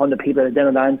 a couple of hundred people at a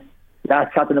dinner dance.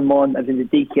 Last Saturday morning I was in the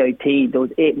DKIT, there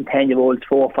was 8 and 10 year olds,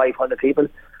 400 or 500 people.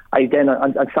 Then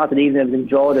on Saturday evening I was in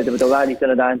Jordan, there was a rally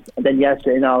dinner dance, and then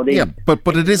yesterday now. Yeah,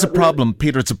 but it is a problem,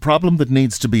 Peter. It's a problem that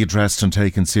needs to be addressed and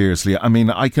taken seriously. I mean,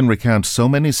 I can recount so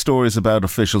many stories about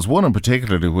officials, one in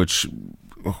particular which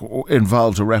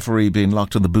involved a referee being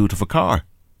locked in the boot of a car.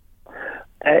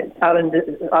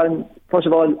 Alan, first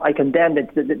of all, I condemn it.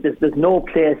 There's no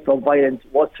place for violence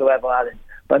whatsoever, Alan.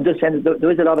 But I'm just saying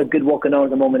there is a lot of good work going on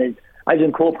at the moment. I was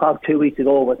in Croke Park 2 weeks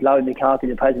ago with Larry McCarthy,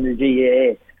 the president of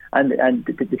the GAA, and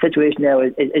the situation now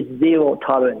is zero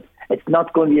tolerance. It's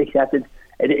not going to be accepted.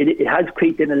 It has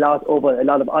creeped in a lot over a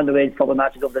lot of underage football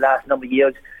matches over the last number of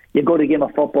years. You go to a game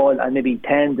of football and maybe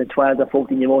 10 to 12 or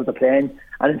 14-year-olds are playing,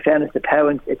 and in fairness to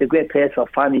parents, it's a great place for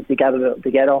families to gather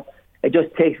together. It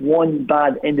just takes one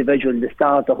bad individual to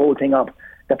start the whole thing up.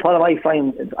 The problem I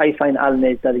find, Alan,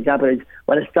 is that example is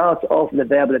when it starts off with the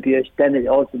verbal abuse, then it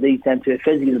also leads them to a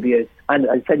physical abuse. And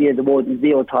I said the word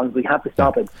zero tolerance. We have to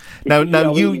stop it. Now,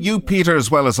 you, Peter,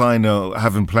 as well as I know,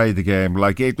 having played the game,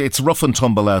 like it's rough and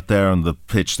tumble out there on the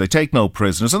pitch. They take no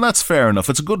prisoners, and that's fair enough.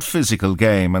 It's a good physical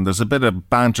game, and there's a bit of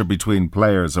banter between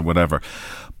players or whatever.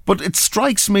 But it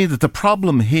strikes me that the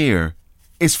problem here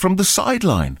is from the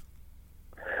sideline.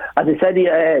 As I said,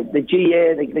 the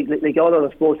GAA, like all other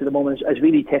sports at the moment, has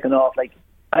really taken off. Like,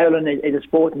 Ireland is a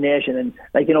sporting nation, and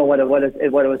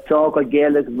whether it's soccer,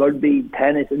 Gaelic, rugby,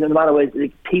 tennis, no matter what,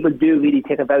 people do really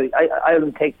take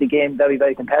Ireland takes the game very,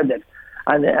 very competitive.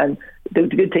 And the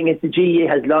good thing is the GAA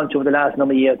has launched over the last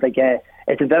number of years.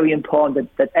 It's very important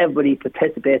that everybody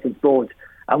participates in sport.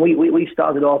 And we've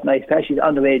started off now, especially the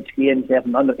underage games,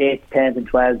 from under 8, 10 and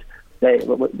 12,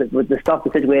 with the stop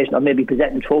the situation of maybe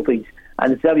presenting trophies.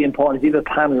 And it's very important. If you have a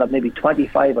panel of maybe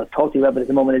 25 or 30 rebels at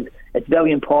the moment, it's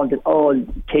very important that all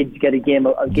kids get a game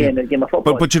of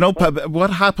football. But what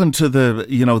happened to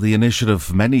the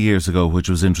initiative many years ago, which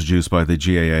was introduced by the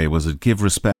GAA, was it Give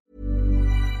Respect?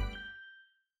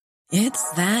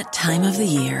 It's that time of the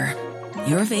year.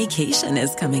 Your vacation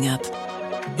is coming up.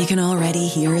 You can already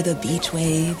hear the beach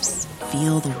waves,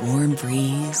 feel the warm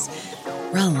breeze,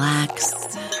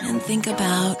 relax, and think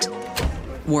about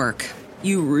work.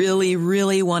 You really,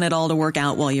 really want it all to work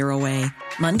out while you're away.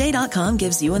 Monday.com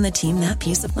gives you and the team that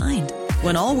peace of mind.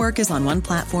 When all work is on one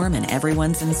platform and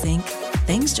everyone's in sync,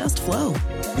 things just flow.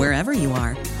 Wherever you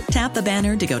are, tap the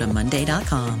banner to go to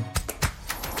Monday.com.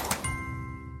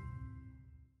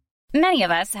 Many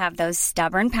of us have those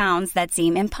stubborn pounds that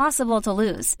seem impossible to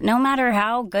lose, no matter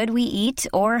how good we eat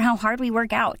or how hard we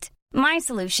work out. My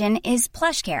solution is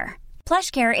PlushCare.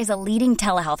 PlushCare is a leading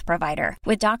telehealth provider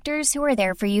with doctors who are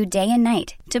there for you day and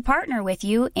night to partner with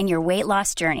you in your weight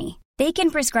loss journey. They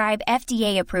can prescribe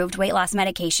FDA-approved weight loss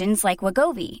medications like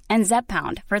Wegovy and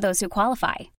Zepbound for those who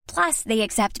qualify. Plus, they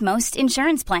accept most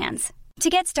insurance plans. To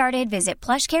get started, visit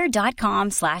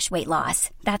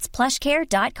plushcare.com/weightloss. That's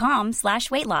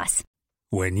plushcare.com/weightloss.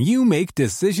 When you make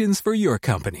decisions for your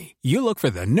company, you look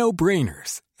for the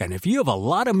no-brainers. And if you have a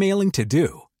lot of mailing to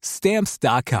do,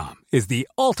 Stamps.com is the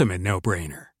ultimate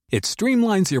no-brainer. It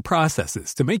streamlines your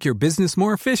processes to make your business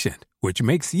more efficient, which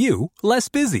makes you less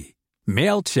busy.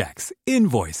 Mail checks,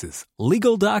 invoices,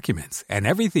 legal documents, and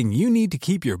everything you need to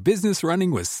keep your business running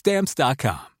with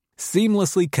Stamps.com.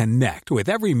 Seamlessly connect with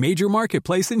every major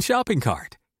marketplace and shopping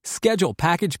cart. Schedule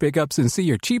package pickups and see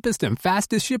your cheapest and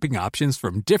fastest shipping options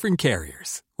from different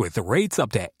carriers, with rates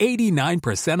up to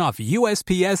 89% off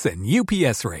USPS and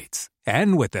UPS rates.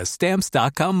 And with the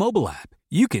Stamps.com mobile app,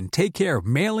 you can take care of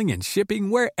mailing and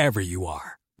shipping wherever you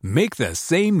are. Make the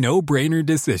same no-brainer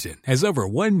decision as over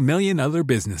 1 million other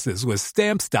businesses with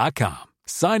Stamps.com.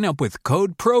 Sign up with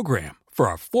code PROGRAM for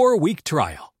a 4-week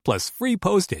trial, plus free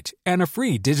postage and a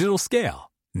free digital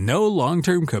scale. No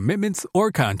long-term commitments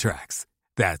or contracts.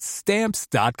 That's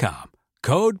Stamps.com.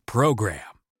 Code PROGRAM.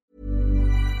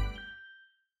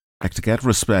 To get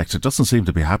respect, it doesn't seem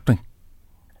to be happening.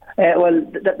 Well,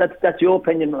 that's your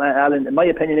opinion, Alan. My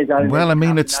opinion is, Alan. Well, I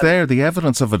mean, it's there. The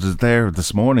evidence of it is there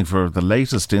this morning for the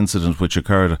latest incident which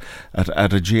occurred at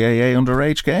a GAA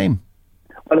underage game.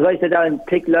 Well, as I said, Alan,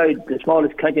 take Louth, the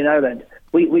smallest county in Ireland.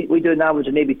 We do an average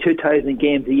of maybe 2,000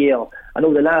 games a year. I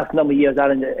know the last number of years,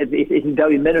 Alan, it's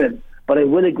very minimum. But I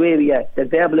will agree with you, the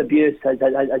verbal abuse has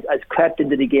crept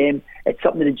into the game. It's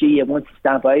something that the GAA wants to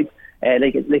stamp out.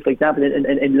 Like for example,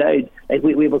 in Louth, like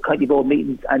we have a county board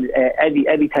meetings, and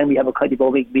every time we have a county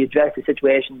board meeting, we address the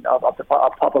situation of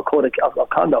proper code of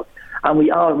conduct, and we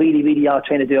are really are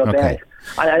trying to do our best.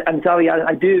 And I'm sorry,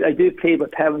 I do plead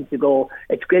with parents to go.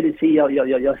 It's great to see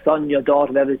your son, your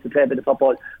daughter, whoever is to play a bit of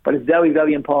football, but it's very,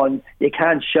 very important. You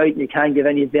can't shout and you can't give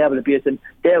any verbal abuse, and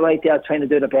they're right there trying to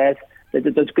do their best.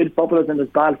 There's good footballers and there's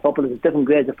bad footballers. There's different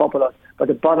grades of footballers, but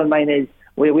the bottom line is,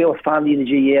 we're a family in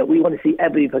the GAA. We want to see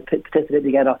everybody participate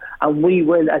together, and we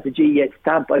will, as a GAA,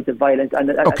 stamp out the violence.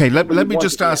 Let me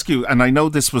just ask you, and I know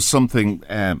this was something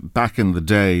back in the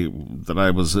day that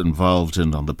I was involved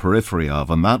in on the periphery of,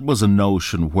 and that was a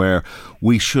notion where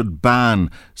we should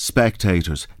ban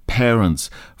spectators, parents,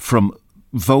 from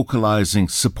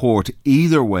vocalising support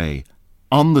either way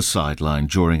on the sideline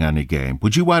during any game.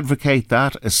 Would you advocate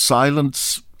that, a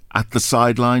silence at the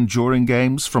sideline during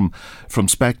games from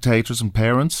spectators and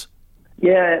parents?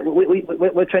 Yeah,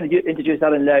 we're trying to introduce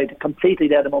that in Louth completely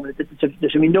there at the moment. There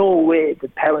should be no way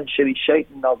that parents should be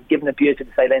shouting or giving abuse to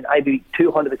the sideline. I'd be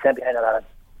 200% behind that, Alan.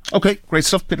 OK, great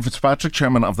stuff. Peter Fitzpatrick,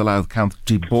 Chairman of the Louth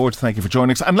County Board, thank you for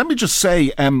joining us. And let me just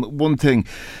say one thing.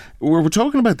 We're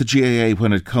talking about the GAA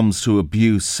when it comes to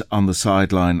abuse on the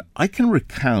sideline. I can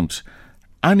recount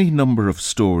any number of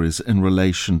stories in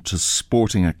relation to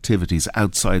sporting activities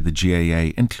outside the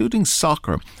GAA, including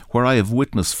soccer, where I have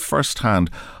witnessed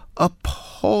firsthand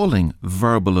appalling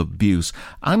verbal abuse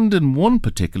and, in one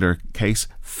particular case,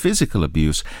 physical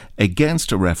abuse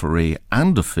against a referee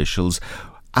and officials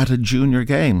at a junior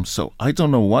game. So I don't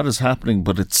know what is happening,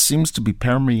 but it seems to be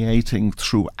permeating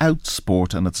throughout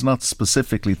sport, and it's not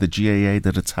specifically the GAA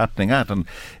that it's happening at. And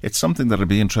it's something that I'd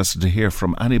be interested to hear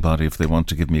from anybody if they want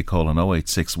to give me a call on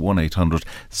 086 1800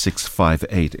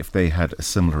 658 if they had a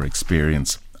similar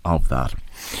experience of that.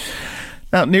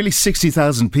 Now, nearly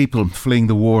 60,000 people fleeing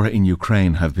the war in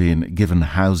Ukraine have been given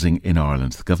housing in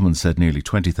Ireland. The government said nearly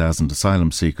 20,000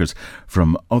 asylum seekers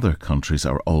from other countries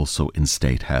are also in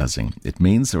state housing. It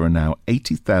means there are now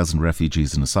 80,000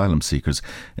 refugees and asylum seekers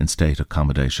in state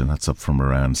accommodation. That's up from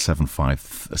around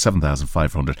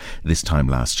 7,500 this time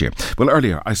last year. Well,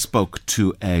 earlier I spoke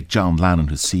to John Lannon,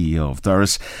 who's CEO of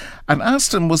Doris, and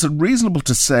asked him, was it reasonable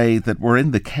to say that we're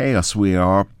in the chaos we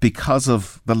are because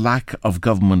of the lack of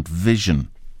government vision?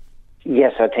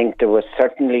 Yes, I think there was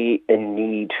certainly a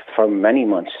need for many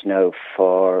months now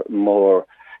for more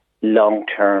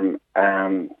long-term,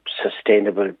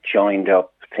 sustainable,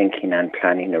 joined-up thinking and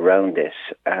planning around this.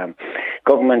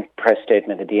 Government press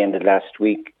statement at the end of last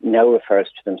week now refers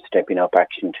to them stepping up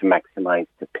action to maximise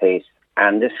the pace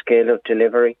and the scale of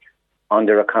delivery on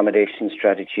their accommodation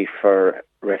strategy for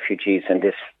refugees, and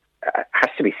this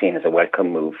has to be seen as a welcome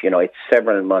move. You know, it's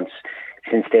several months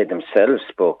since they themselves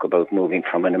spoke about moving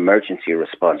from an emergency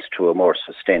response to a more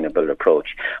sustainable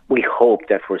approach. We hope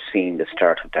that we're seeing the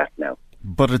start of that now.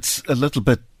 But it's a little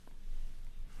bit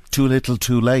too little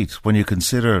too late when you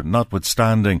consider,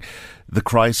 notwithstanding the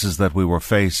crisis that we were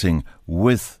facing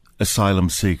with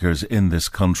asylum seekers in this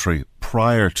country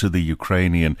prior to the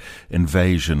Ukrainian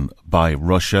invasion by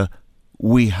Russia,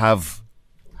 we have,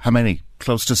 how many?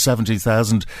 Close to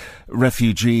 70,000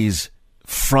 refugees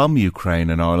from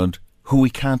Ukraine in Ireland who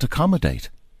we can't accommodate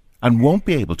and won't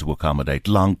be able to accommodate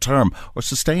long term or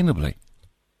sustainably.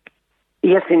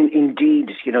 Yes,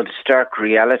 indeed. You know, the stark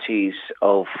realities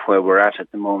of where we're at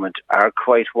the moment are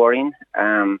quite worrying.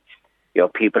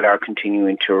 People are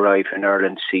continuing to arrive in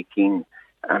Ireland seeking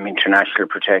international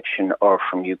protection, or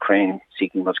from Ukraine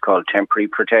seeking what's called temporary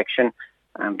protection.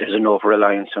 There's an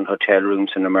over-reliance on hotel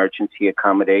rooms and emergency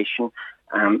accommodation.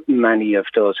 Many of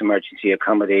those emergency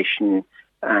accommodation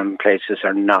places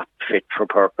are not fit for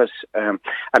purpose.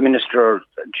 Minister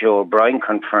Joe O'Brien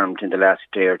confirmed in the last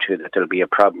day or two that there'll be a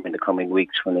problem in the coming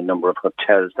weeks when a number of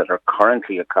hotels that are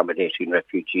currently accommodating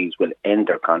refugees will end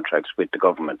their contracts with the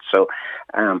government. So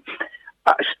I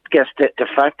guess the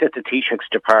fact that the Taoiseach's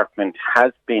department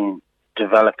has been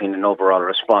developing an overall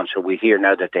response. So we hear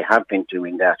now that they have been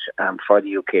doing that for the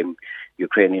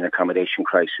Ukrainian accommodation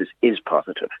crisis is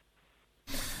positive.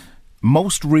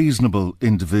 Most reasonable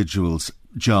individuals,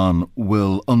 John,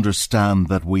 will understand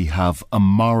that we have a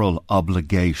moral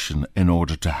obligation in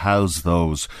order to house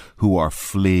those who are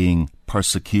fleeing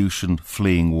persecution,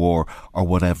 fleeing war, or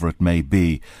whatever it may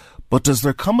be. But does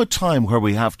there come a time where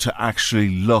we have to actually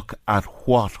look at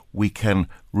what we can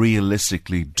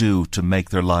realistically do to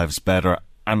make their lives better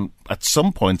and at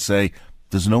some point say,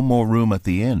 there's no more room at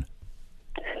the inn?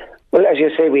 Well, as you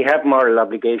say, we have moral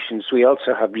obligations. We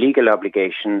also have legal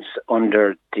obligations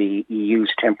under the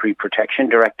EU's Temporary Protection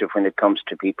Directive when it comes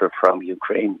to people from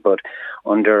Ukraine. But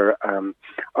under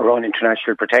our own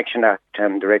International Protection Act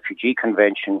and the Refugee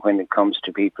Convention, when it comes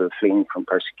to people fleeing from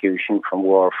persecution, from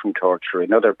war, from torture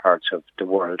in other parts of the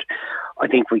world, I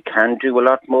think we can do a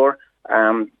lot more.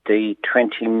 The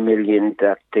 20 million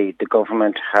that the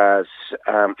government has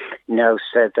now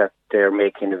said that they're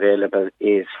making available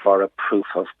is for a proof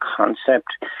of concept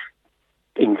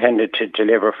intended to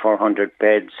deliver 400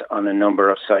 beds on a number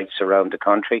of sites around the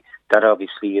country. That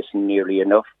obviously isn't nearly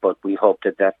enough, but we hope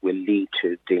that that will lead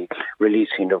to the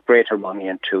releasing of greater money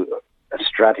into a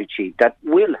strategy that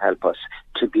will help us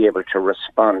to be able to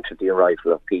respond to the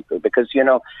arrival of people. Because, you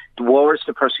know, the wars,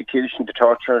 the persecution, the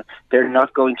torture, they're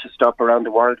not going to stop around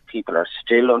the world. People are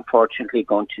still, unfortunately,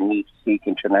 going to need to seek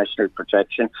international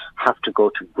protection, have to go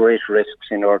to great risks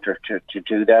in order to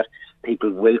do that.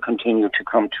 People will continue to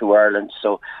come to Ireland.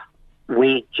 So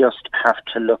we just have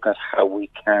to look at how we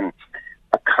can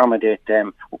accommodate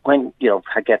them when, you know,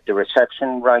 get the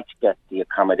reception right, get the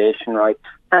accommodation right,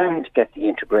 and get the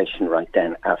integration right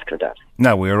then after that.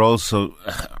 Now, we are also,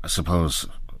 I suppose,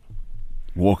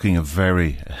 walking a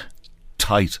very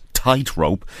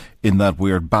tightrope in that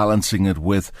we are balancing it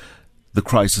with the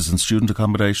crisis in student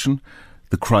accommodation,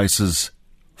 the crisis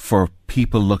for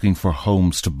people looking for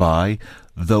homes to buy,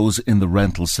 those in the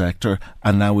rental sector,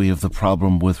 and now we have the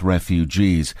problem with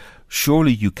refugees.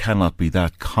 Surely you cannot be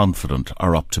that confident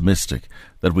or optimistic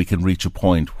that we can reach a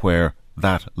point where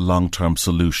that long-term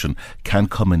solution can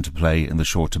come into play in the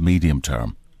short to medium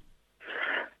term.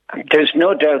 There's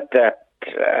no doubt that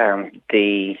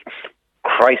the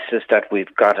crisis that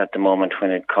we've got at the moment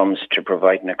when it comes to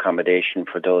providing accommodation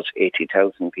for those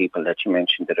 80,000 people that you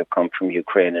mentioned that have come from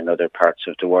Ukraine and other parts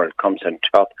of the world comes on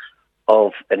top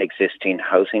of an existing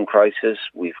housing crisis.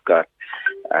 We've got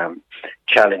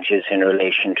challenges in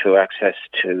relation to access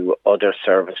to other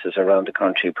services around the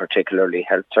country, particularly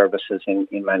health services in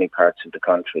many parts of the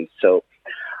country. So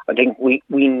I think we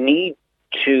need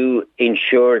to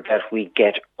ensure that we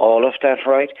get all of that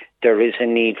right. There is a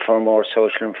need for more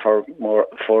social and for more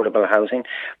affordable housing.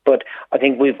 But I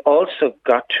think we've also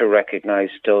got to recognise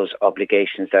those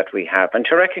obligations that we have and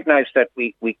to recognise that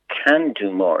we can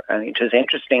do more. And it was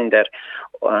interesting that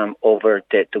over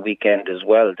the weekend as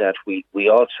well, that we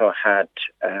also had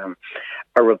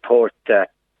a report that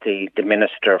the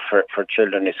Minister for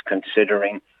Children is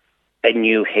considering a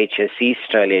new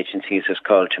HSE-style agency, as it's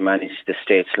called, to manage the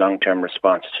state's long-term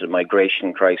response to the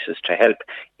migration crisis to help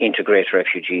integrate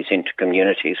refugees into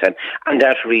communities. And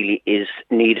that really is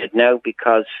needed now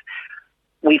because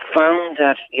we found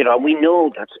that, you know, we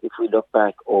know that if we look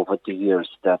back over the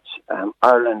years that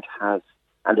Ireland has,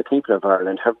 and the people of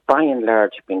Ireland have by and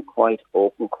large been quite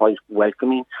open, quite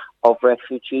welcoming of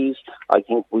refugees. I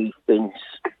think we've been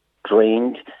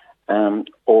strained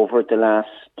over the last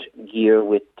year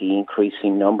with the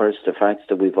increasing numbers, the fact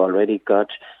that we've already got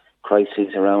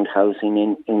crises around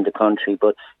housing in the country,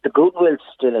 but the goodwill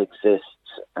still exists.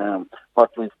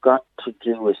 What we've got to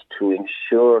do is to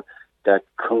ensure that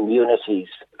communities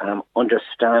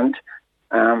understand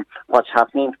what's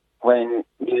happening when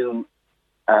new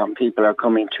people are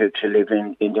coming to live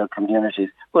in their communities,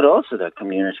 but also that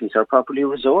communities are properly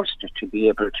resourced to be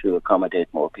able to accommodate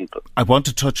more people. I want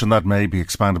to touch on that, maybe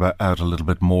expand out a little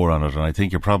bit more on it, and I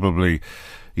think you're probably,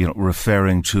 you know,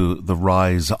 referring to the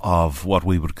rise of what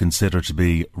we would consider to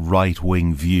be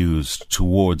right-wing views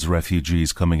towards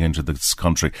refugees coming into this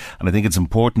country. And I think it's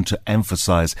important to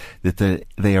emphasise that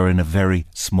they are in a very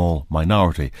small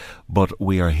minority, but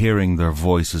we are hearing their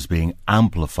voices being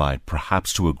amplified,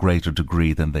 perhaps to a greater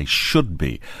degree than they should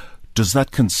be. Does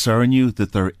that concern you,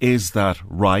 that there is that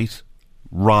rise,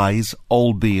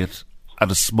 albeit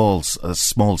at a small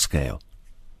scale?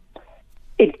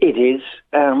 It is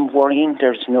worrying.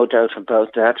 There's no doubt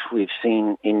about that. We've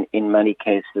seen in many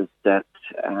cases that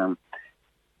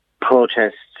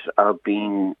protests are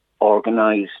being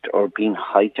organised or being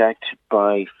hijacked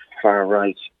by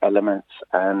far-right elements,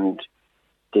 and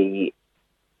the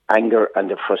anger and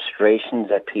the frustration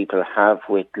that people have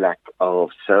with lack of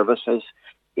services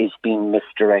is being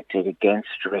misdirected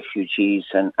against refugees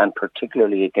and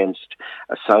particularly against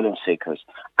asylum seekers.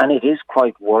 And it is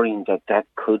quite worrying that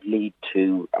could lead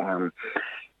to,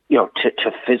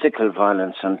 to physical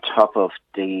violence on top of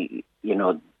the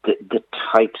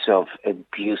types of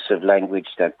abusive language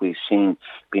that we've seen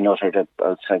being uttered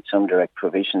outside some direct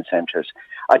provision centres.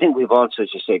 I think we've also,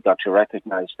 as you say, got to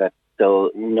recognise that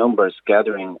the numbers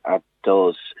gathering at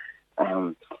those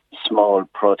small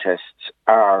protests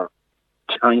are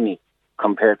tiny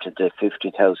compared to the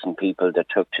 50,000 people that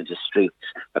took to the streets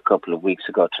a couple of weeks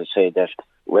ago to say that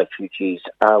refugees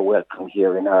are welcome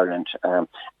here in Ireland, and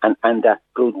that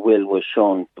goodwill was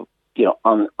shown,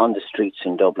 on the streets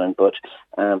in Dublin. But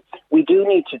we do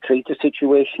need to treat the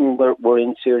situation we're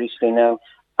in seriously now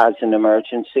as an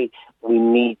emergency. We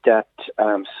need that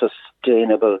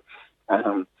sustainable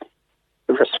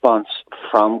response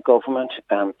from government.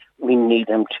 We need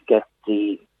them to get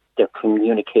their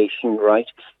communication right,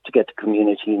 to get the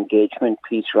community engagement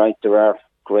piece right. There are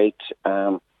great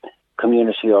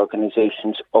community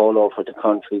organisations all over the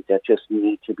country that just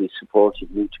need to be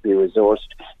supported, need to be resourced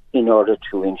in order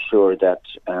to ensure that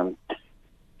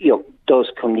those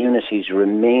communities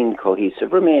remain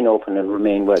cohesive, remain open and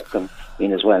remain welcome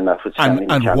in as well, notwithstanding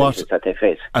the challenges that they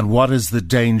face. And what is the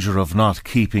danger of not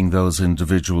keeping those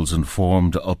individuals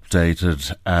informed,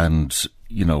 updated and,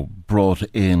 brought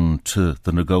into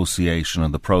the negotiation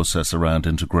and the process around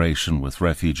integration with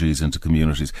refugees into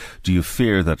communities? Do you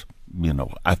fear that,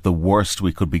 at the worst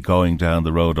we could be going down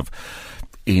the road of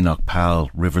Enoch Powell,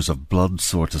 rivers of blood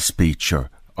sort of speech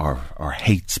or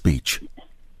hate speech?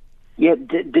 Yeah,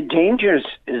 the dangers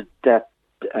is that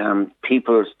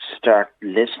people start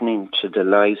listening to the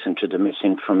lies and to the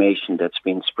misinformation that's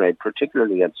been spread,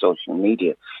 particularly on social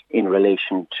media, in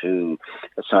relation to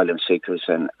asylum seekers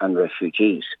and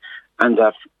refugees. And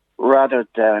that rather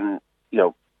than,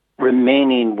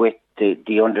 remaining with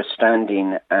the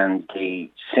understanding and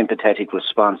the sympathetic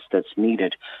response that's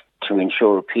needed to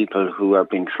ensure people who are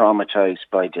being traumatised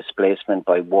by displacement,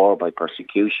 by war, by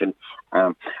persecution,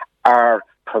 are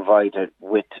provided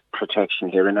with protection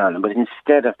here in Ireland. But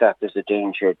instead of that, there's a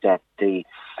danger that the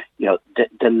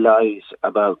lies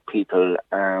about people,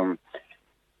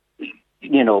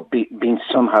 being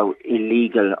somehow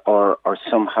illegal or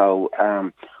somehow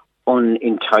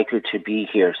unentitled to be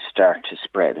here start to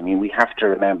spread. I mean, we have to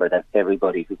remember that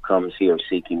everybody who comes here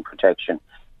seeking protection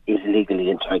is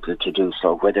legally entitled to do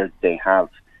so, whether they have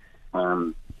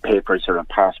papers or a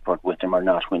passport with them or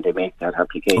not when they make that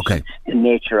application. Okay. The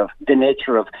nature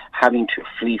of having to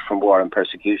flee from war and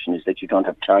persecution is that you don't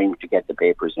have time to get the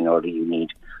papers in order you need.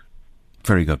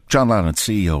 Very good. John Lannon,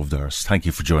 CEO of DIRS, thank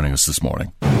you for joining us this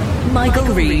morning. Michael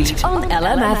Reid on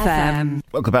LMFM.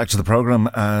 Welcome back to the programme.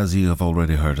 As you have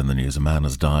already heard in the news, a man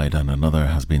has died and another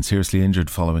has been seriously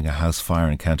injured following a house fire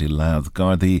in County Louth.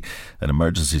 Gardaí and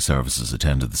emergency services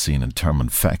attended the scene in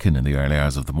Termonfeckin in the early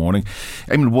hours of the morning.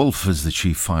 Eamon Wolfe is the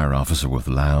Chief Fire Officer with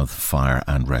Louth Fire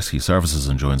and Rescue Services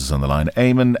and joins us on the line.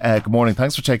 Eamon, good morning.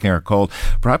 Thanks for taking our call.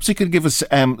 Perhaps you could give us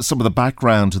some of the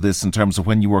background to this in terms of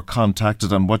when you were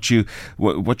contacted and what you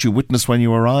witnessed when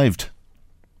you arrived.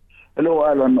 Hello,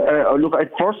 Alan. Look,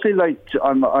 I'd firstly like to,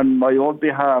 on my own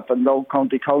behalf and Louth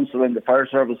County Council and the Fire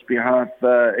Service behalf,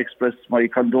 express my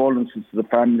condolences to the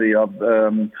family of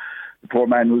the poor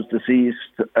man who's deceased,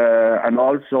 and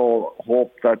also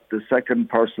hope that the second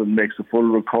person makes a full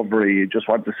recovery. Just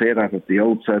want to say that at the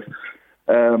outset.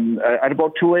 At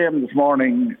about 2 a.m. this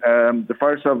morning, the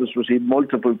Fire Service received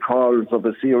multiple calls of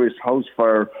a serious house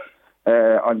fire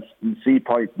on Sea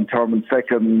Point in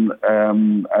Termonfeckin,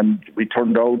 and we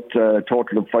turned out a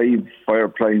total of 5 fire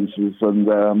appliances and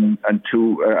a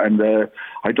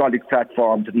hydraulic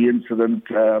platform to the incident,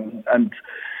 and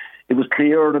it was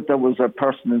clear that there was a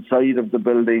person inside of the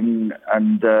building,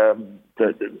 and the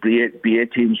BA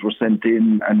teams were sent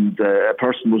in, and a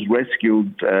person was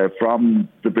rescued from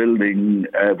the building,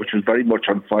 which was very much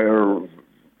on fire,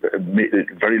 a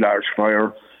very large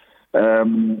fire.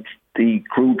 The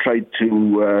crew tried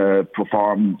to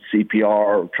perform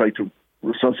CPR, tried to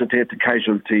resuscitate the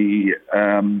casualty,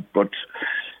 but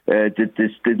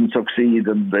this didn't succeed,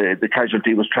 and the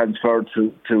casualty was transferred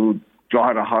to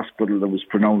Drogheda Hospital and was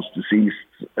pronounced deceased,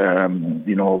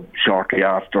 shortly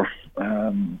after.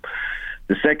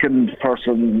 The second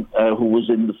person who was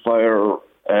in the fire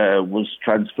was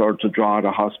transferred to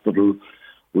Drogheda Hospital,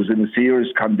 was in a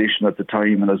serious condition at the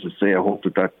time, and as I say, I hope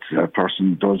that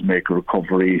person does make a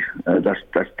recovery. That's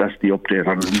the update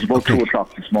on it. It was about 2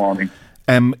 o'clock this morning.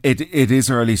 It is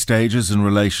early stages in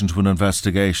relation to an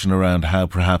investigation around how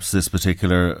perhaps this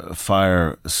particular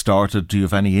fire started. Do you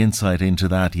have any insight into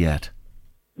that yet?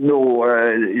 No,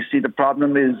 you see, the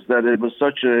problem is that it was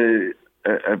such a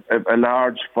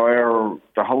large fire.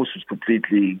 The house was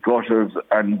completely gutted,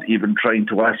 and even trying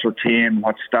to ascertain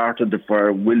what started the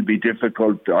fire will be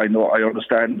difficult. I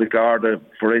understand the Garda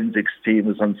forensics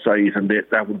team is on site, and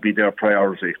that would be their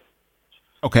priority.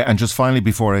 Okay, and just finally,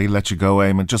 before I let you go,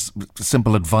 Eamon, just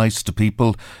simple advice to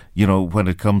people, when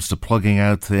it comes to plugging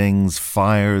out things,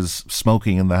 fires,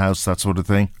 smoking in the house, that sort of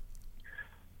thing.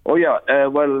 Oh yeah,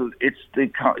 well, it's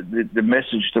the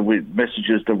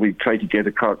messages that we try to get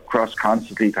across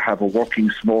constantly, to have a working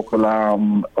smoke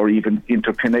alarm or even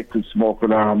interconnected smoke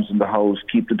alarms in the house.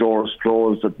 Keep the doors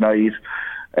closed at night.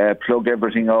 Plug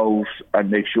everything out and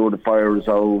make sure the fire is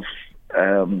out.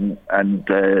 And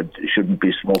shouldn't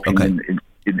be smoking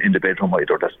in the bedroom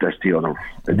either. That's the other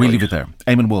advice. We'll leave it there.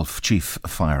 Eamon Wolfe, Chief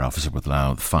Fire Officer with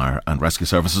Louth Fire and Rescue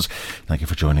Services. Thank you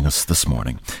for joining us this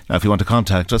morning. Now, if you want to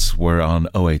contact us, we're on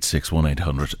 086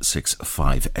 1800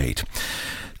 658.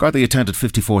 Gardaí attended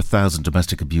 54,000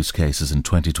 domestic abuse cases in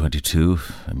 2022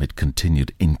 amid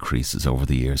continued increases over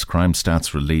the years. Crime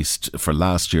stats released for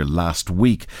last year last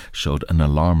week showed an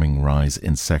alarming rise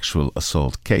in sexual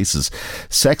assault cases.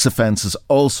 Sex offences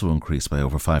also increased by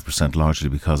over 5%, largely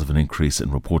because of an increase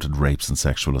in reported rapes and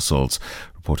sexual assaults.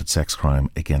 Reported sex crime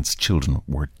against children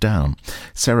were down.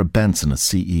 Sarah Benson is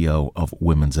CEO of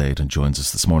Women's Aid and joins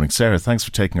us this morning. Sarah, thanks for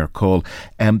taking our call.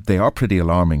 They are pretty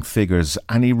alarming figures.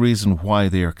 Any reason why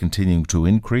they are continuing to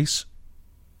increase?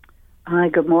 Hi,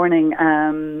 good morning.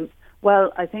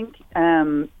 Well, I think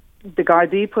the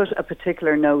Gardaí put a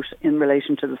particular note in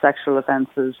relation to the sexual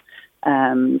offences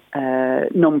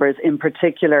numbers in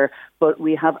particular, but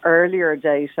we have earlier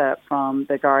data from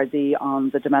the Gardaí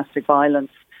on the domestic violence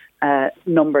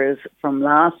numbers from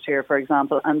last year, for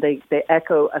example, and they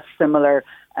echo a similar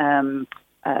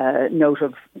note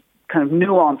of kind of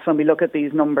nuance when we look at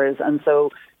these numbers. And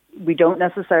so we don't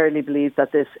necessarily believe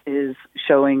that this is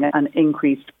showing an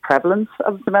increased prevalence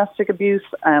of domestic abuse,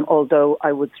 although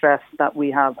I would stress that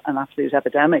we have an absolute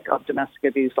epidemic of domestic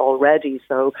abuse already.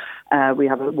 So we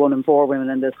have 1 in 4 women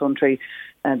in this country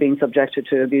being subjected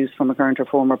to abuse from a current or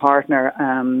former partner,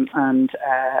 and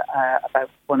about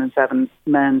 1 in 7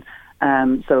 men.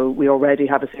 So we already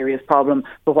have a serious problem.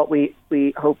 But what we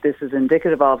hope this is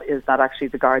indicative of is that actually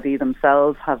the Gardaí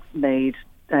themselves have made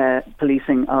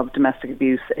policing of domestic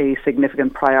abuse a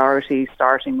significant priority,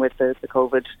 starting with the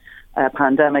COVID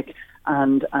pandemic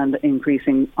and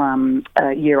increasing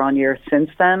year on year since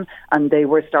then. And they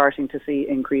were starting to see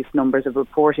increased numbers of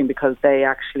reporting because they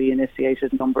actually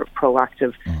initiated a number of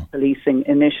proactive policing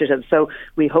initiatives. So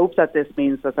we hope that this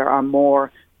means that there are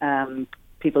more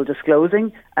people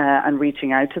disclosing and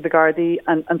reaching out to the Gardaí,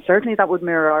 and certainly that would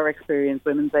mirror our experience.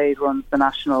 Women's Aid runs the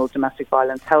National Domestic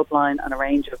Violence Helpline and a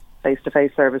range of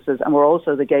face-to-face services, and we're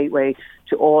also the gateway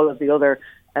to all of the other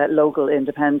local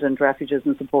independent refuges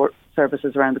and support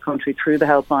services around the country through the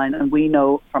helpline. And we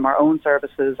know from our own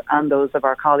services and those of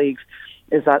our colleagues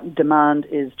is that demand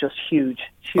is just huge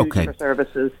for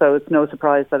services. So it's no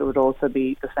surprise that it would also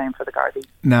be the same for the Gardaí.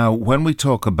 Now, when we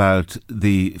talk about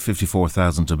the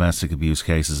 54,000 domestic abuse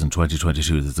cases in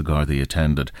 2022 that the Gardaí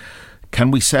attended, can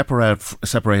we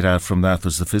separate out from that?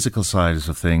 There's the physical side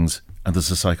of things and there's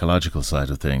the psychological side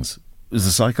of things. Is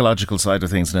the psychological side of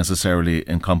things necessarily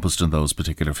encompassed in those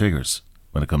particular figures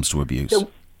when it comes to abuse?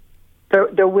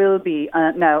 There will be.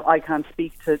 Now, I can't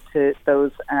speak to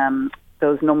those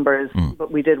numbers,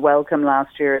 but we did welcome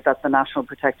last year that the National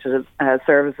Protective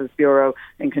Services Bureau,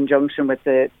 in conjunction with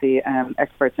the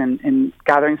experts in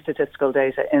gathering statistical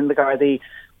data in the Gardaí,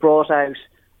 brought out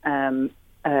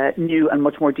new and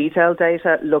much more detailed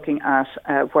data looking at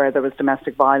where there was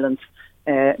domestic violence,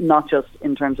 not just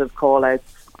in terms of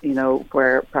call-outs,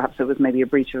 where perhaps it was maybe a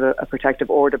breach of a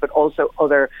protective order, but also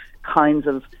other kinds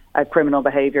of criminal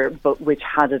behaviour, but which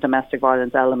had a domestic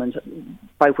violence element,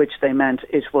 by which they meant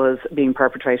it was being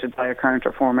perpetrated by a current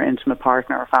or former intimate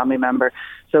partner or family member.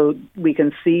 So we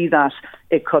can see that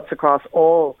it cuts across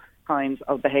all kinds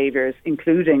of behaviours,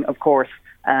 including, of course,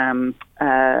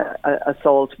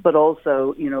 assault, but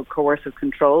also, coercive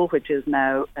control, which is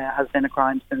now has been a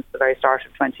crime since the very start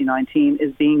of 2019,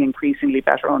 is being increasingly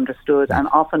better understood and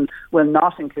often will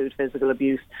not include physical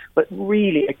abuse, but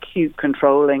really acute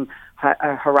controlling,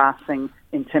 harassing,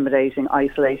 intimidating,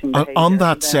 isolating behaviour. On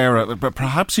that, Sarah, but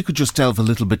perhaps you could just delve a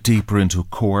little bit deeper into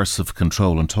coercive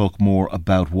control and talk more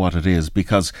about what it is,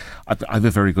 because I have a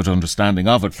very good understanding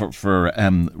of it for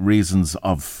reasons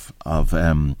of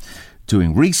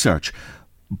doing research.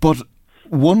 But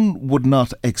one would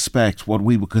not expect what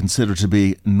we would consider to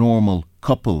be normal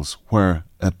couples where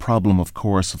a problem of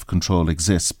coercive control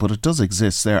exists, but it does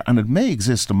exist there, and it may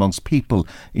exist amongst people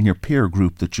in your peer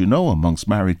group that you know, amongst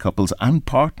married couples and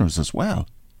partners as well.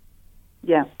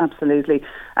 Yeah, absolutely.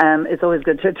 It's always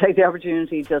good to take the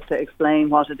opportunity just to explain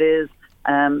what it is,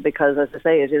 because, as I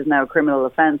say, it is now a criminal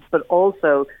offence, but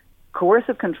also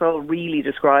coercive control really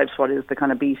describes what is the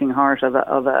kind of beating heart of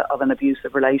an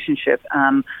abusive relationship.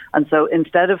 And so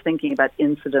instead of thinking about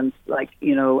incidents like,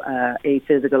 a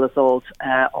physical assault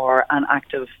or an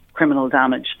act of criminal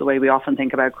damage, the way we often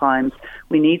think about crimes,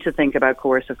 we need to think about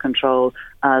coercive control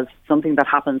as something that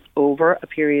happens over a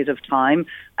period of time,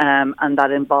 and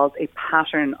that involves a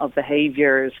pattern of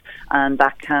behaviours, and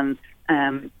that can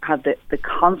have the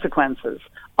consequences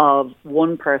of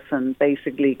one person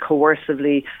basically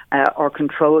coercively or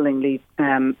controllingly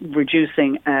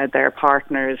reducing their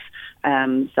partner's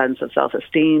sense of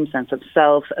self-esteem, sense of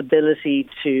self, ability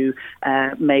to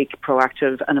make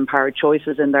proactive and empowered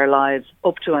choices in their lives,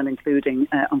 up to and including,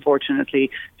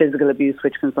 unfortunately, physical abuse,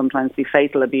 which can sometimes be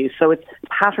fatal abuse. So it's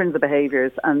patterns of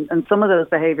behaviours, and some of those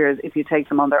behaviours, if you take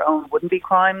them on their own, wouldn't be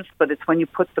crimes, but it's when you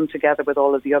put them together with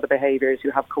all of the other behaviours,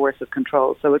 you have coercive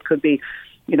control. So it could be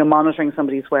monitoring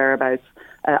somebody's whereabouts,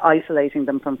 isolating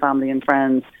them from family and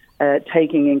friends,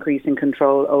 taking increasing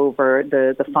control over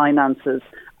the finances,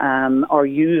 or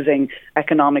using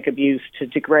economic abuse to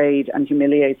degrade and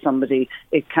humiliate somebody.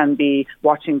 It can be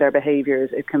watching their behaviours.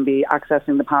 It can be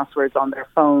accessing the passwords on their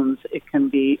phones. It can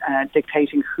be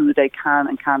dictating who they can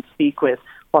and can't speak with,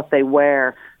 what they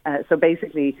wear. So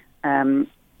basically,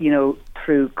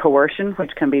 through coercion,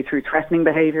 which can be through threatening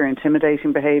behaviour,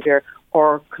 intimidating behaviour,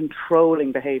 or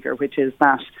controlling behaviour, which is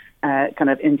that kind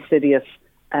of insidious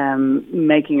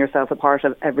making yourself a part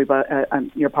of everybody,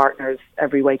 your partner's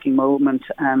every waking moment,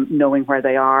 knowing where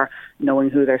they are, knowing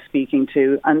who they're speaking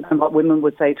to. And what women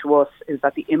would say to us is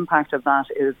that the impact of that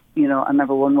is, I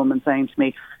remember one woman saying to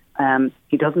me,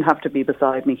 he doesn't have to be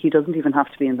beside me. He doesn't even have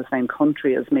to be in the same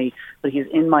country as me, but he's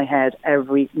in my head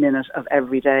every minute of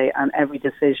every day, and every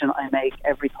decision I make,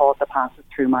 every thought that passes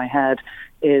through my head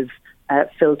is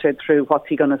filtered through what's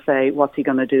he going to say, what's he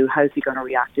going to do, how's he going to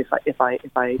react if I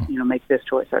make this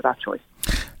choice or that choice.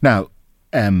 Now,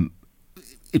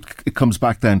 it comes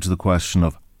back then to the question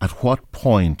of at what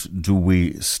point do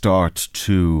we start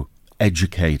to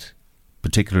educate,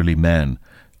 particularly men,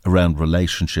 around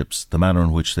relationships, the manner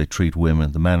in which they treat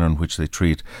women, the manner in which they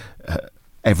treat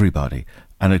everybody.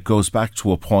 And it goes back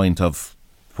to a point of,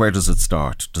 where does it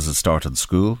start? Does it start at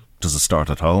school? Does it start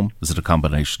at home? Is it a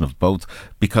combination of both?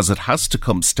 Because it has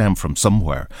to stem from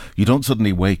somewhere. You don't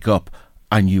suddenly wake up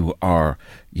and you are,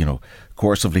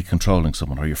 coercively controlling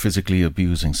someone, or you're physically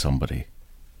abusing somebody.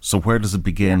 So where does it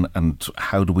begin, and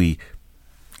how do we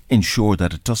ensure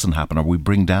that it doesn't happen, or we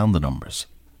bring down the numbers?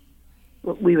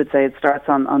 We would say it starts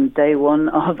on day one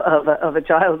of a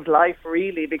child's life,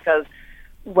 really, because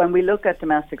when we look at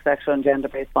domestic, sexual and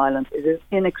gender-based violence, it is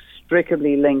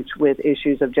inextricably linked with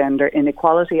issues of gender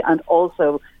inequality and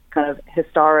also kind of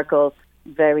historical,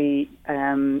 very,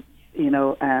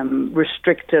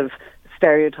 restrictive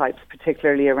stereotypes,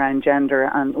 particularly around gender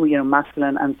and,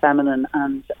 masculine and feminine.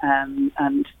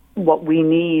 And what we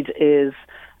need is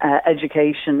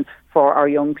education for our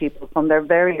young people from their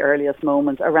very earliest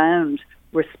moments around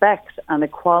respect and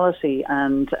equality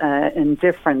and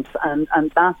indifference, and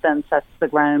that then sets the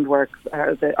groundwork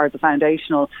or the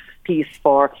foundational piece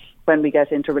for when we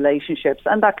get into relationships,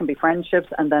 and that can be friendships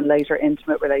and then later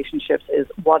intimate relationships, is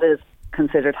what is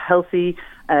considered healthy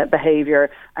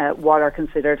behaviour, what are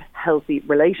considered healthy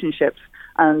relationships.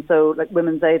 And so, like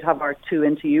Women's Aid have our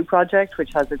 2IntoYou project,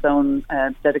 which has its own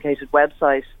dedicated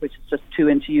website, which is just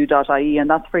 2IntoYou.ie, and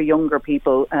that's for younger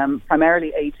people,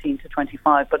 primarily 18 to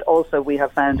 25, but also we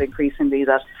have found increasingly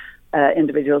that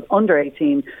individuals under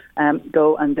 18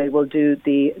 go and they will do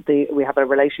we have a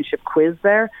relationship quiz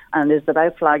there, and it's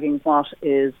about flagging what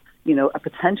is a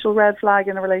potential red flag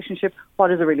in a relationship,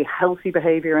 what is a really healthy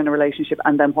behaviour in a relationship,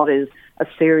 and then what is a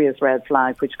serious red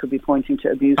flag, which could be pointing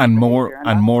to abuse. And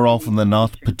more often than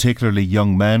not, particularly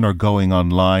young men are going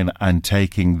online and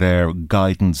taking their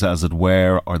guidance, as it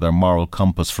were, or their moral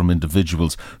compass from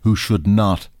individuals who should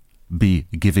not be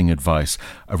giving advice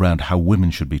around how women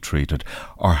should be treated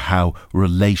or how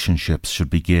relationships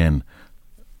should begin.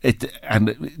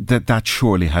 That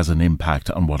surely has an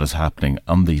impact on what is happening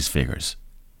on these figures.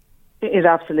 It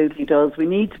absolutely does. We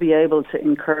need to be able to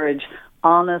encourage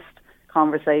honest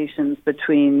conversations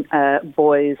between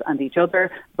boys and each other,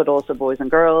 but also boys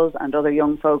and girls and other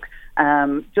young folk,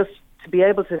 just to be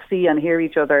able to see and hear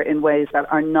each other in ways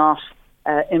that are not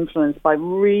influenced by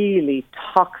really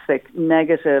toxic,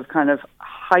 negative, kind of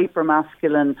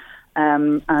hyper-masculine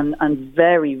and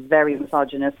very, very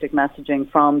misogynistic messaging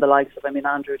from the likes of,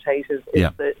 Andrew Tate is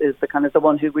the kind of the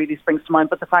one who really springs to mind.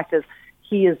 But the fact is,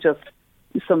 he is just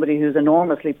somebody who's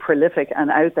enormously prolific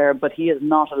and out there, but he is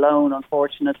not alone,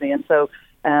 unfortunately. And so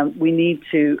we need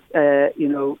to,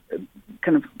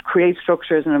 kind of create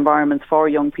structures and environments for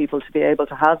young people to be able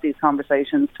to have these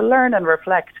conversations, to learn and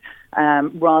reflect,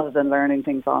 rather than learning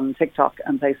things on TikTok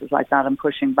and places like that and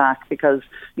pushing back, because,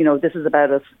 this is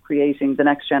about us creating the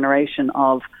next generation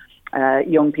of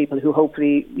young people who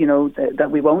hopefully, that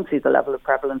we won't see the level of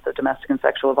prevalence of domestic and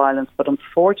sexual violence. But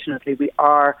unfortunately, we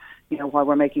are, while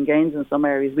we're making gains in some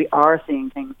areas, we are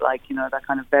seeing things like, that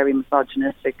kind of very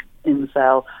misogynistic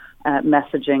incel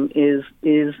messaging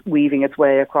is weaving its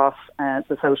way across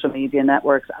the social media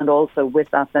networks, and also with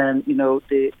that then,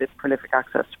 the prolific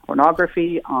access to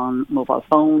pornography on mobile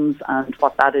phones, and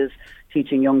what that is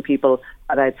teaching young people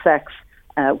about sex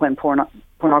when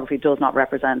pornography does not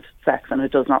represent sex and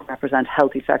it does not represent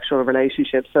healthy sexual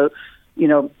relationships. So,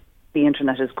 the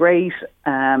internet is great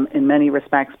in many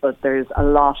respects, but there's a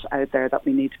lot out there that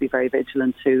we need to be very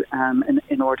vigilant to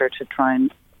in order to try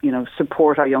and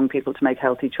support our young people to make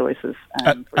healthy choices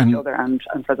for each other and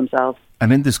for themselves.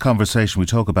 And in this conversation, we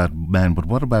talk about men, but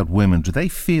what about women? Do they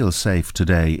feel safe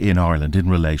today in Ireland in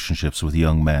relationships with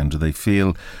young men? Do they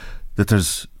feel that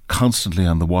there's constantly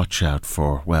on the watch out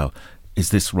for, well, is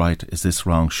this right? Is this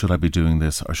wrong? Should I be doing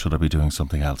this or should I be doing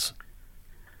something else?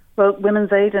 Well,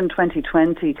 Women's Aid in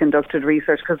 2020 conducted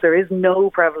research, because there is no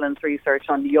prevalence research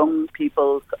on young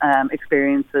people's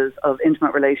experiences of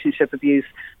intimate relationship abuse.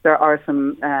 There are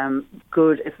some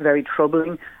good, if very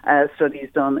troubling, studies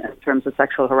done in terms of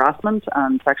sexual harassment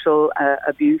and sexual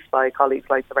abuse by colleagues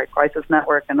like the Rape Crisis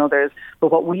Network and others.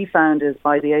 But what we found is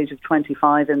by the age of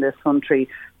 25 in this country,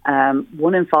 1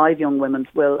 in 5 young women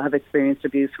will have experienced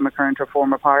abuse from a current or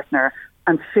former partner,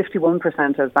 and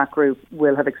 51% of that group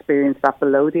will have experienced that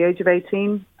below the age of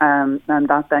 18, and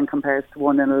that then compares to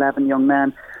 1 in 11 young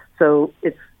men. So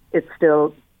it's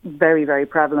still very, very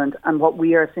prevalent, and what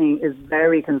we are seeing is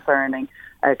very concerning.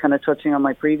 Kind of touching on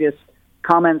my previous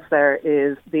comments, there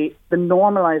is the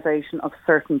normalisation of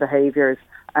certain behaviours.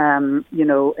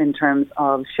 In terms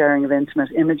of sharing of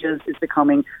intimate images is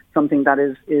becoming something that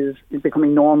is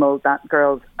becoming normal, that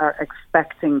girls are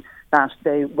expecting that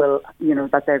they will,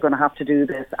 that they're going to have to do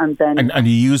this. And then... And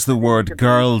you use the word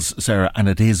girls, Sarah, and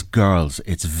it is girls.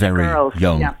 It's very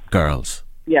young girls.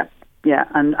 Yeah.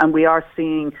 And we are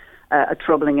seeing a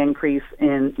troubling increase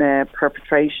in the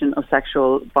perpetration of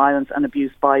sexual violence and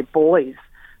abuse by boys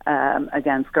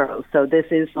against girls. So this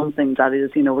is something that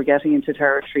is, we're getting into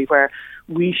territory where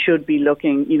we should be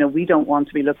looking, we don't want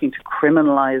to be looking to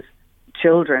criminalise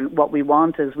children. What we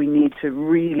want is we need to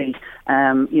really,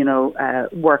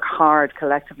 work hard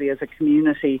collectively as a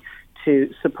community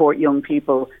to support young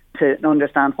people to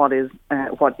understand what is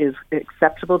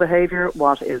acceptable behaviour,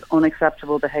 what is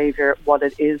unacceptable behaviour, what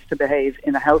it is to behave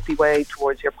in a healthy way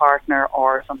towards your partner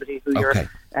or somebody who you're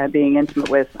being intimate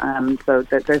with. So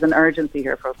there's an urgency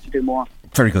here for us to do more.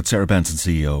 Very good. Sarah Benson,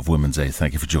 CEO of Women's Aid,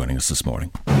 thank you for joining us this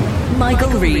morning. Michael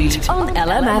Reid on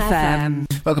LMFM.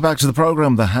 Welcome back to the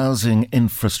programme. The Housing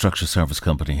Infrastructure Service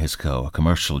Company, HISCO, a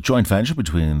commercial joint venture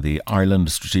between the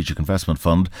Ireland Strategic Investment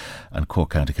Fund and Cork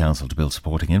County Council to build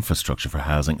supporting infrastructure for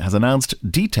housing, has announced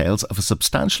details of a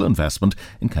substantial investment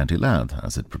in County Louth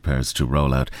as it prepares to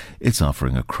roll out its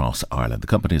offering across Ireland. The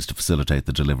company is to facilitate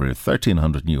the delivery of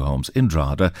 1,300 new homes in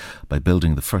Drogheda by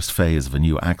building the first phase of a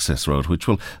new access road, which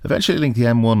will eventually link the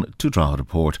M1 to Drogheda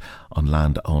Port on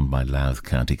land owned by Louth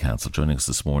County Council. Joining us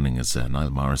this morning is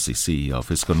Niall Morrissey, CEO of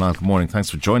HISCO. Niall, good morning. Thanks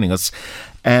for joining us.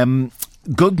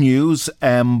 Good news,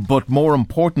 but more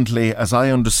importantly, as I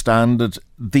understand it,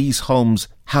 these homes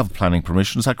have planning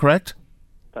permission. Is that correct?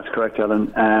 That's correct,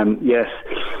 Alan. Yes,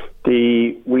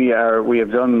 we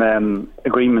have done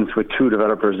agreements with 2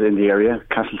 developers in the area,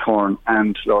 Castlethorne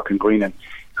and Lorcan Greenan,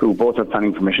 who both have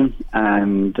planning permission,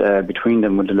 and between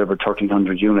them will deliver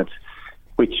 1,300 units,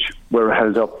 which were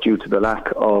held up due to the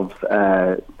lack of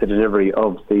the delivery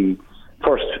of the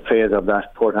first phase of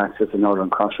that port access in Northern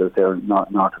Crossrail there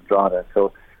north of Drogheda.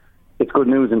 So it's good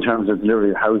news in terms of delivery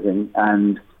of housing,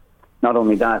 and not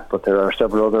only that, but there are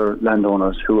several other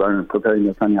landowners who are preparing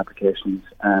their planning applications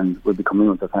and will be coming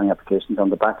with their planning applications on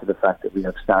the back of the fact that we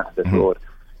have started this road.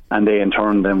 And they in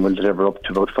turn then will deliver up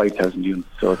to about 5,000 units.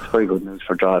 So it's very good news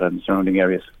for Drogheda and surrounding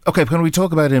areas. OK, when we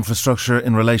talk about infrastructure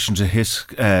in relation to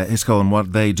HISCO and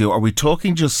what they do, are we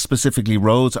talking just specifically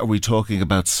roads? Are we talking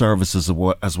about services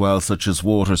as well, such as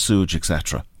water, sewage,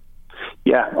 etc.?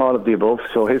 Yeah, all of the above.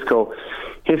 So HISCO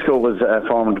HISCO was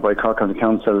formed by Cork County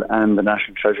Council and the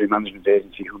National Treasury Management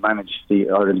Agency, who managed the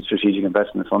Ireland Strategic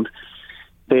Investment Fund.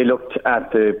 They looked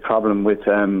at the problem with,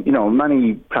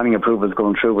 many planning approvals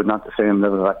going through with not the same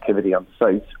level of activity on the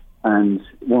sites. And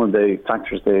one of the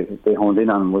factors they honed in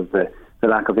on was the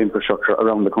lack of infrastructure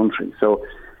around the country. So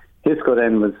HISCO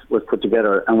then was put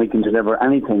together, and we can deliver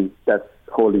anything that's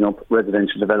holding up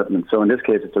residential development. So in this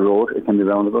case, it's a road. It can be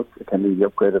roundabouts. It can be the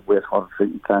upgraded wastewater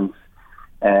treatment plants,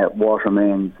 water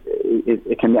mains.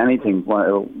 It can be anything.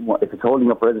 If it's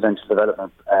holding up residential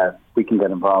development, we can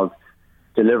get involved,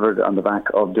 delivered on the back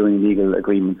of doing legal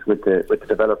agreements with the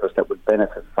developers that would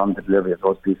benefit from the delivery of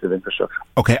those pieces of infrastructure.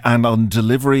 Okay, and on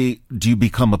delivery, do you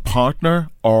become a partner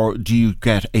or do you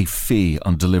get a fee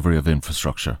on delivery of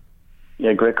infrastructure?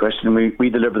 Yeah, great question. We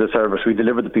deliver the service. We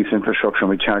deliver the piece of infrastructure and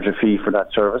we charge a fee for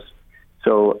that service.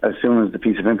 So as soon as the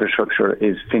piece of infrastructure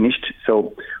is finished,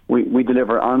 so we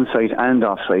deliver on-site and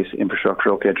off-site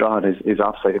infrastructure. Okay, Drogheda is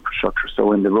off-site infrastructure. So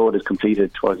when the road is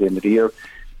completed towards the end of the year,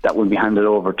 that will be handed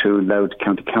over to Louth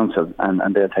County Council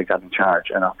and they'll take that in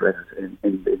charge and operate it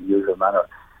in the usual manner.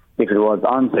 If it was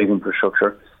on-site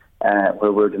infrastructure,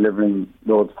 where we're delivering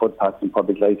roads, footpaths and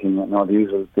public lighting and all the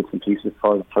usual bits and pieces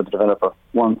for the developer,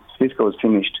 once HISCO is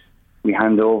finished, we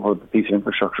hand over the piece of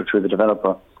infrastructure to the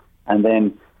developer, and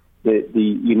then the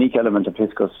unique element of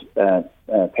HISCO's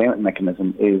payment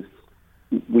mechanism is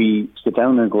we sit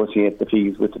down and negotiate the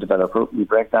fees with the developer. We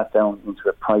break that down into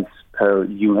a price per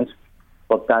unit,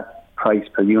 but that price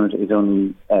per unit is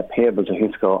only payable to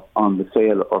HISCO on the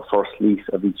sale or first lease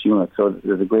of each unit. So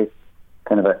there's a great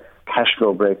kind of a cash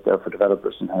flow break there for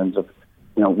developers in terms of,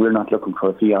 we're not looking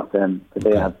for a fee off them, but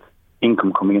they have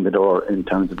income coming in the door in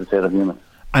terms of the sale of units.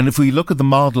 And if we look at the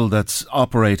model that's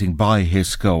operating by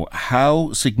HISCO,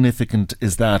 how significant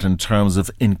is that in terms of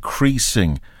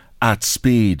increasing at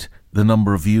speed the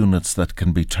number of units that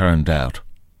can be turned out?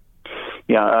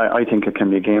 Yeah, I think it can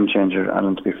be a game changer,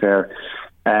 Alan, to be fair.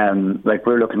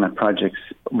 We're looking at projects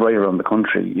right around the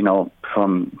country,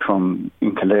 from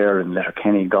in Kildare and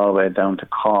Letterkenny, Galway, down to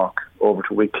Cork, over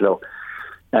to Wicklow,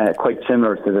 quite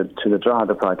similar to the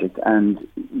Drogheda project. And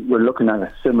we're looking at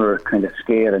a similar kind of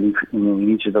scale in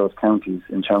each of those counties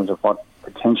in terms of what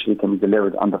potentially can be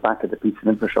delivered on the back of the piece of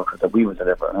infrastructure that we would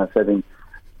deliver. And I said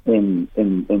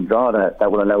in Drogheda,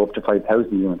 that will allow up to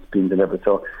 5,000 units being delivered.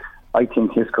 So I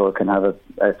think HISCO can have a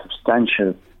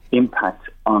substantial impact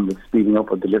on the speeding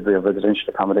up of delivery of residential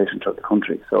accommodation throughout the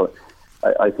country. So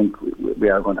I think we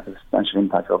are going to have a substantial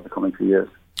impact over the coming few years.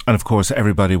 And of course,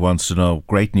 everybody wants to know,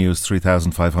 great news,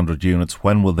 3,500 units,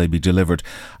 when will they be delivered?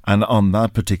 And on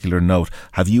that particular note,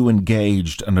 have you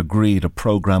engaged and agreed a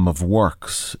programme of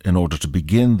works in order to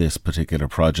begin this particular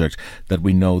project, that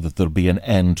we know that there'll be an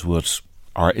end to it?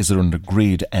 Or is there an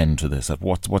agreed end to this?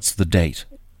 What's the date?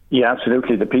 Yeah,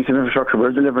 absolutely. The piece of infrastructure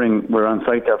we're delivering, we're on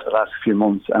site there for the last few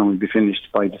months and we'll be finished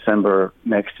by December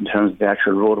next in terms of the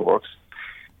actual roadworks.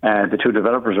 The two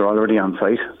developers are already on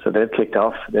site, so they've kicked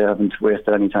off. They haven't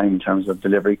wasted any time in terms of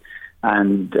delivery.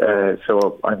 And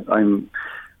so I'm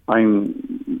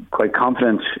quite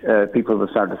confident people will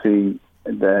start to see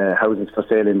the houses for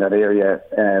sale in that area.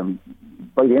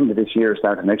 By the end of this year,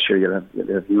 start of next year,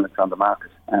 you'll have units on the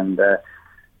market. And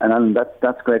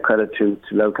that's great credit to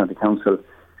Louth County Council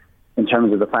in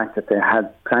terms of the fact that they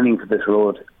had planning for this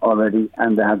road already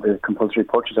and they had the compulsory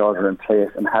purchase order in place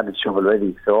and had it shovel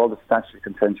ready. So all the statutory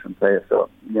consents were in place. So,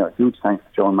 huge thanks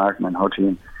to Joan Martin and her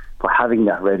team for having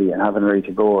that ready and having it ready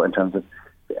to go in terms of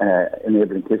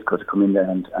enabling HISCO to come in there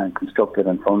and construct it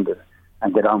and fund it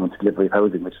and get on with delivery of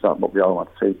housing, which is what we all want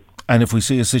to see. And if we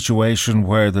see a situation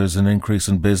where there's an increase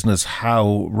in business,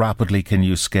 how rapidly can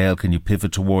you scale? Can you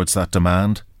pivot towards that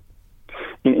demand?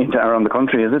 Around the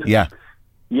country, is it? Yeah.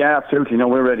 Yeah, absolutely. No,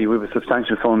 we're ready. We have a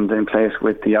substantial fund in place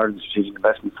with the Ireland Strategic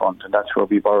Investment Fund, and that's where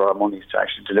we borrow our monies to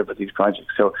actually deliver these projects.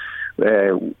 So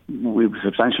we have a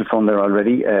substantial fund there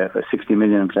already, 60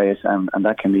 million in place, and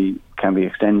that can be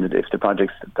extended if the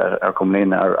projects that are coming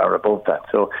in are above that.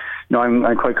 So,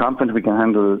 I'm quite confident we can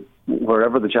handle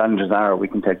wherever the challenges are. We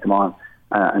can take them on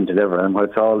and deliver. And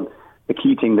what's all the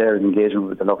key thing there is engagement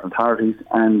with the local authorities,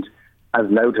 and as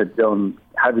Louth had done,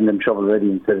 having them shovel ready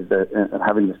instead of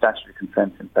having the statutory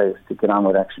consent in place to get on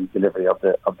with actual delivery of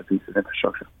the piece of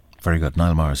infrastructure. Very good.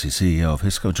 Niall Morrissey, CEO of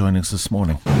HISCO, joining us this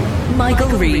morning. Michael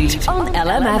Reid on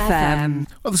LMFM.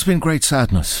 Well, there's been great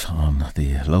sadness on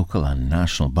the local and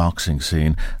national boxing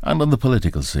scene and on the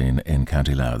political scene in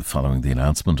County Louth following the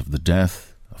announcement of the death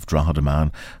of Drogheda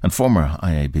man and former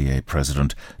IABA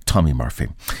President Tommy Murphy.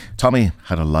 Tommy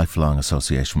had a lifelong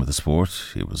association with the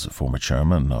sport. He was a former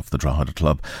chairman of the Drogheda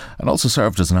Club and also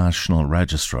served as national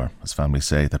registrar. His family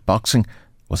say that boxing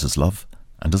was his love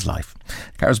and his life.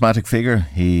 Charismatic figure,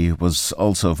 he was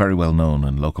also very well known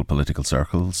in local political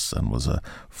circles and was a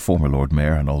former Lord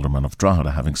Mayor and Alderman of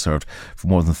Drogheda, having served for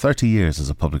more than 30 years as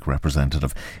a public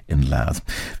representative in Louth.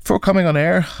 Before coming on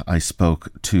air, I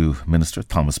spoke to Minister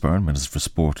Thomas Byrne, Minister for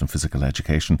Sport and Physical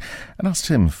Education, and asked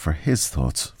him for his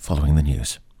thoughts following the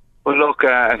news. Well, look,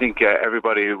 I think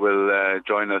everybody will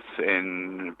join us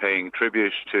in paying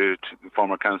tribute to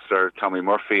former councillor Tommy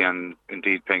Murphy and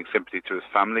indeed paying sympathy to his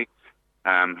family.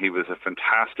 He was a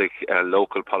fantastic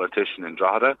local politician in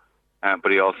Drogheda,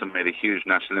 but he also made a huge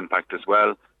national impact as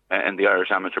well in the Irish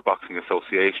Amateur Boxing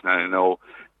Association. And I know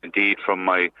indeed from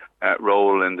my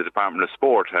role in the Department of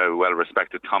Sport how well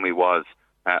respected Tommy was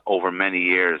over many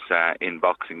years in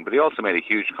boxing. But he also made a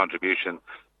huge contribution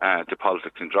to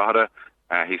politics in Drogheda.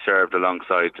 He served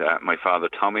alongside my father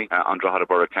Tommy on Drogheda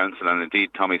Borough Council, and indeed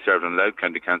Tommy served on Louth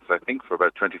County Council, I think, for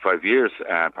about 25 years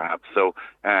perhaps. So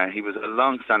he was a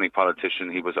long-standing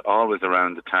politician. He was always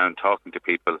around the town talking to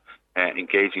people,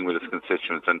 engaging with his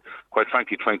constituents, and quite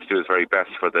frankly trying to do his very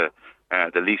best for the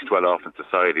least well-off in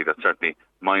society. That's certainly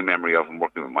my memory of him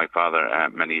working with my father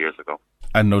many years ago.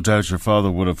 And no doubt your father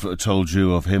would have told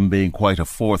you of him being quite a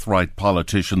forthright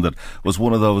politician that was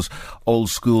one of those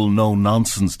old-school,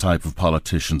 no-nonsense type of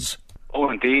politicians. Oh,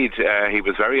 indeed. He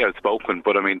was very outspoken,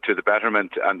 but I mean, to the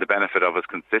betterment and the benefit of his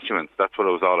constituents. That's what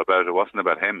it was all about. It wasn't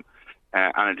about him.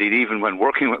 And indeed, even when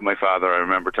working with my father, I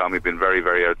remember Tommy being very,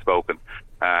 very outspoken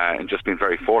and just being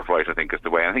very forthright, I think, is the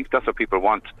way. I think that's what people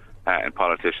want in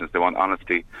politicians. They want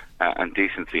honesty and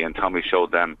decency, and Tommy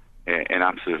showed them in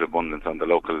absolute abundance on the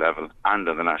local level and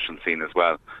on the national scene as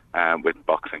well with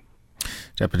boxing.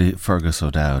 Deputy Fergus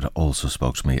O'Dowd also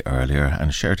spoke to me earlier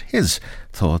and shared his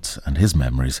thoughts and his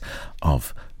memories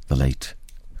of the late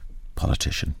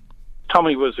politician.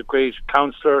 Tommy was a great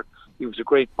councillor. He was a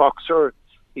great boxer.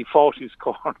 He fought his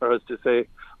corner, as to say,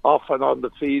 off and on the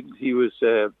field. He was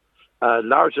a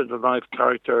larger-than-life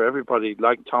character. Everybody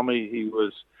liked Tommy. He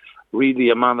was really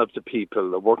a man of the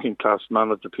people, a working-class man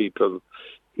of the people.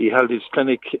 He held his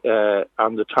clinic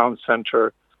on the town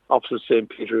centre opposite St.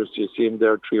 Peter's. You see him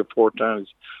there 3 or 4 times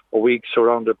a week,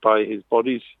 surrounded by his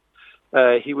buddies.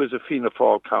 He was a Fianna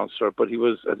Fáil councillor, but he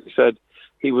was, as he said,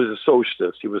 he was a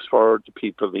socialist. He was for the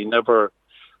people. He never,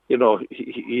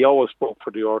 he always spoke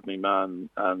for the ordinary man.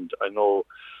 And I know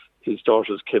his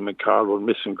daughters Kim and Carl will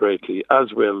miss him greatly,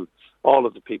 as will all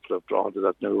of the people of Drogheda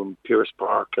that knew him, Pierce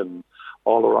Park and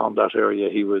all around that area.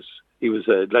 He was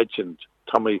a legend.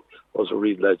 Tommy was a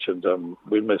real legend, and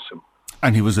we'll miss him.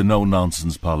 And he was a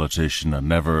no-nonsense politician and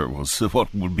never was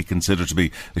what would be considered to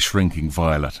be a shrinking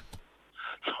violet.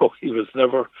 No, he was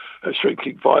never a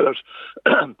shrinking violet.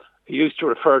 He used to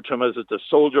refer to him as the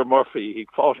Soldier Murphy. He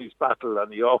fought his battle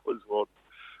and he always won.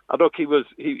 And look, he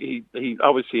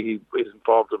obviously he was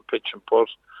involved in pitch and putt,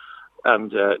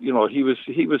 and he was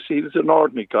an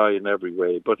ordinary guy in every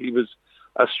way, but he was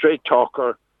a straight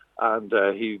talker, and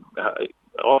he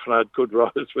often had good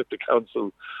rows with the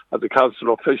council and the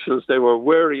council officials. They were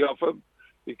wary of him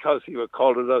because he would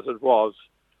call it as it was.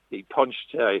 He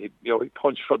punched, he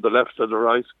punched from the left and the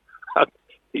right, and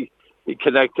he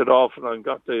connected often and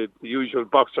got the usual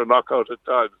boxer knockout at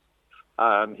times.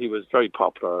 And he was very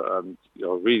popular, and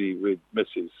really we'd miss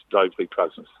his lively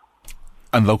presence.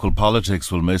 And local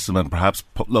politics will miss him, and perhaps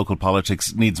local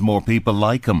politics needs more people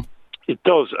like him. It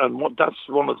does, and that's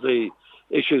one of the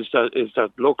issues that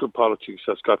local politics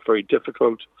has got very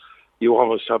difficult. You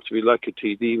almost have to be like a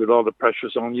TD with all the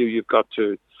pressures on you. You've got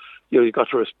to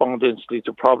respond instantly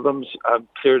to problems, and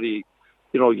clearly,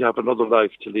 you have another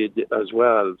life to lead as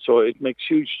well. So it makes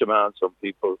huge demands on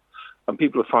people, and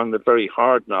people find it very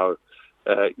hard now,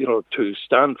 to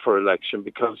stand for election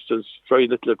because there's very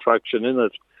little attraction in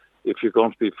it if you're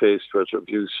going to be faced with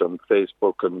abuse on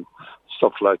Facebook and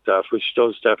stuff like that, which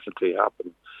does definitely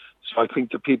happen. So I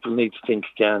think the people need to think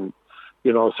again,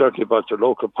 certainly about their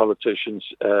local politicians,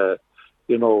 to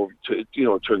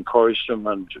encourage them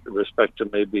and respect them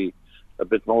maybe a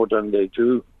bit more than they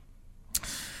do.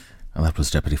 And that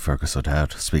was Deputy Fergus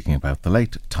O'Dowd speaking about the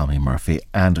late Tommy Murphy.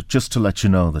 And just to let you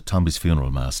know that Tommy's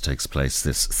funeral mass takes place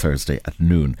this Thursday at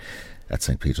noon at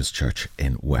St. Peter's Church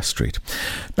in West Street.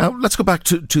 Now, let's go back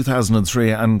to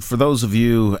 2003. And for those of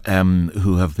you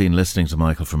who have been listening to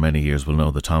Michael for many years will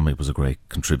know that Tommy was a great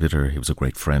contributor. He was a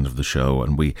great friend of the show.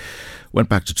 And we went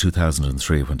back to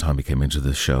 2003 when Tommy came into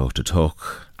the show to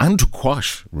talk and to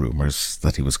quash rumours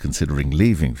that he was considering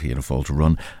leaving Fianna Fáil to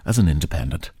run as an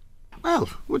independent. Well,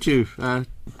 would you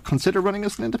consider running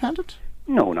as an independent?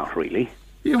 No, not really.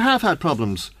 You have had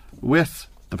problems with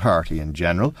the party in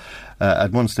general.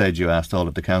 At one stage you asked all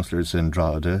of the councillors in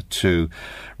Drogheda to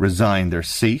resign their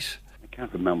seat.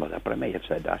 can't remember that, but I may have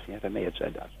said that. Yes, I may have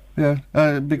said that. Yeah,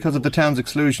 because of the town's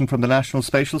exclusion from the National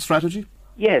Spatial Strategy?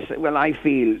 Yes, well, I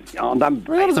feel... that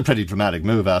was a pretty dramatic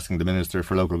move, asking the Minister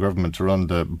for Local Government to run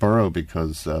the borough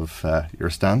because of your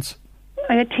stance.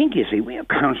 I think, you see, we are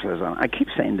councillors, and I keep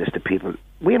saying this to people,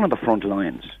 we're on the front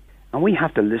lines, and we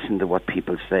have to listen to what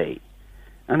people say.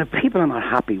 And if people are not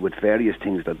happy with various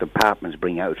things that departments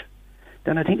bring out,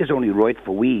 then I think it's only right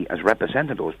for we, as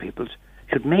representing those people,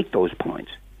 should make those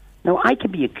points. Now, I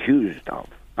can be accused of,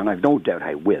 and I've no doubt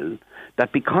I will,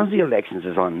 that because the elections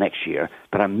is on next year,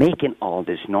 that I'm making all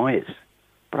this noise.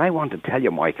 But I want to tell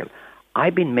you, Michael,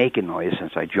 I've been making noise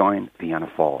since I joined Fianna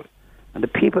Fáil. And the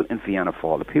people in Fianna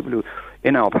Fáil, the people who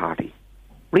in our party,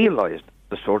 realised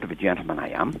the sort of a gentleman I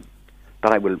am,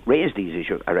 that I will raise these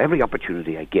issues at every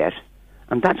opportunity I get,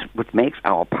 and that's what makes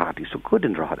our party so good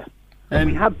in Drogheda. And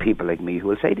we have people like me who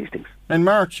will say these things. In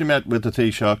March, you met with the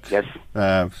Taoiseach. Yes.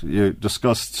 You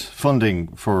discussed funding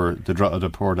for the Drogheda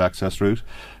Port Access Route,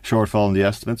 shortfall in the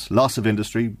estimates, loss of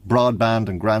industry, broadband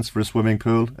and grants for a swimming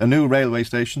pool, a new railway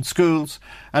station, schools,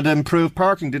 and improved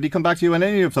parking. Did he come back to you on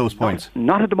any of those points?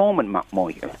 Not at the moment,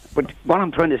 Michael. But what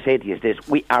I'm trying to say to you is this.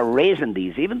 We are raising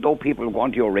these, even though people go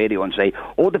onto your radio and say,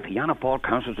 oh, the Fianna Fáil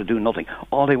councillors are doing nothing.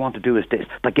 All they want to do is this.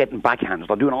 They're getting backhands.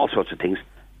 They're doing all sorts of things.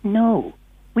 No.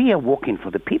 We are working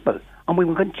for the people, and we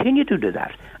will continue to do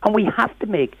that. And we have to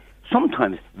make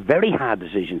sometimes very hard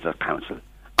decisions as council,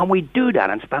 and we do that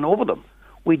and stand over them.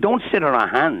 We don't sit on our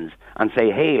hands and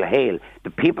say, hail, hail,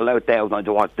 the people out there don't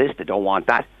want this, they don't want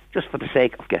that, just for the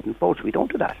sake of getting votes. We don't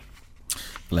do that.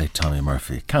 Late Tommy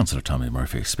Murphy, Councillor Tommy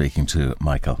Murphy, speaking to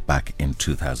Michael back in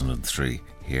 2003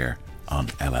 here on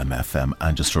LMFM.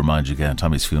 And just to remind you again,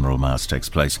 Tommy's funeral mass takes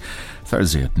place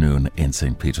Thursday at noon in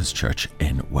St. Peter's Church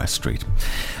in West Street.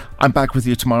 I'm back with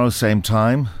you tomorrow, same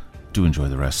time. Do enjoy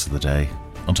the rest of the day.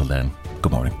 Until then,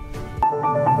 good morning.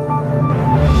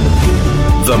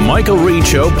 The Michael Reid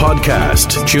Show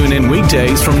podcast. Tune in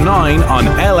weekdays from 9 on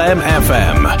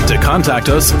LMFM. To contact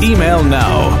us, email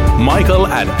now,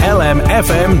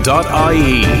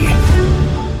 michael@lmfm.ie.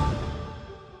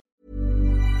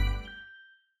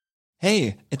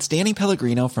 Hey, it's Danny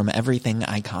Pellegrino from Everything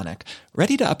Iconic.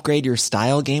 Ready to upgrade your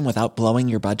style game without blowing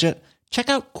your budget? Check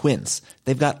out Quince.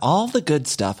 They've got all the good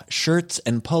stuff, shirts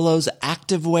and polos,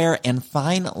 activewear, and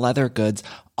fine leather goods,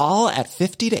 all at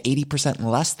 50 to 80%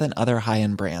 less than other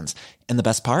high-end brands. And the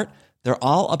best part? They're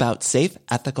all about safe,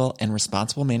 ethical, and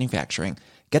responsible manufacturing.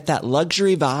 Get that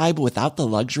luxury vibe without the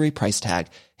luxury price tag.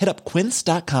 Hit up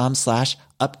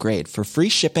quince.com/upgrade for free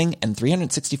shipping and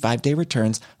 365-day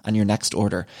returns on your next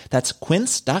order. That's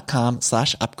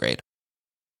quince.com/upgrade.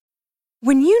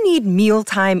 When you need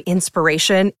mealtime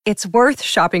inspiration, it's worth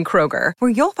shopping Kroger, where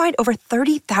you'll find over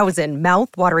 30,000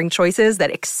 mouth-watering choices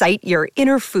that excite your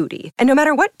inner foodie. And no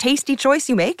matter what tasty choice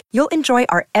you make, you'll enjoy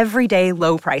our everyday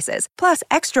low prices, plus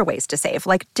extra ways to save,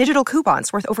 like digital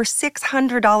coupons worth over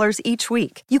 $600 each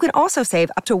week. You can also save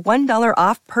up to $1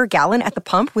 off per gallon at the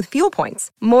pump with fuel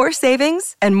points. More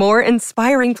savings and more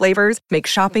inspiring flavors make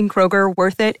shopping Kroger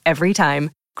worth it every time.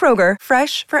 Kroger,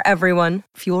 fresh for everyone.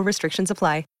 Fuel restrictions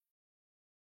apply.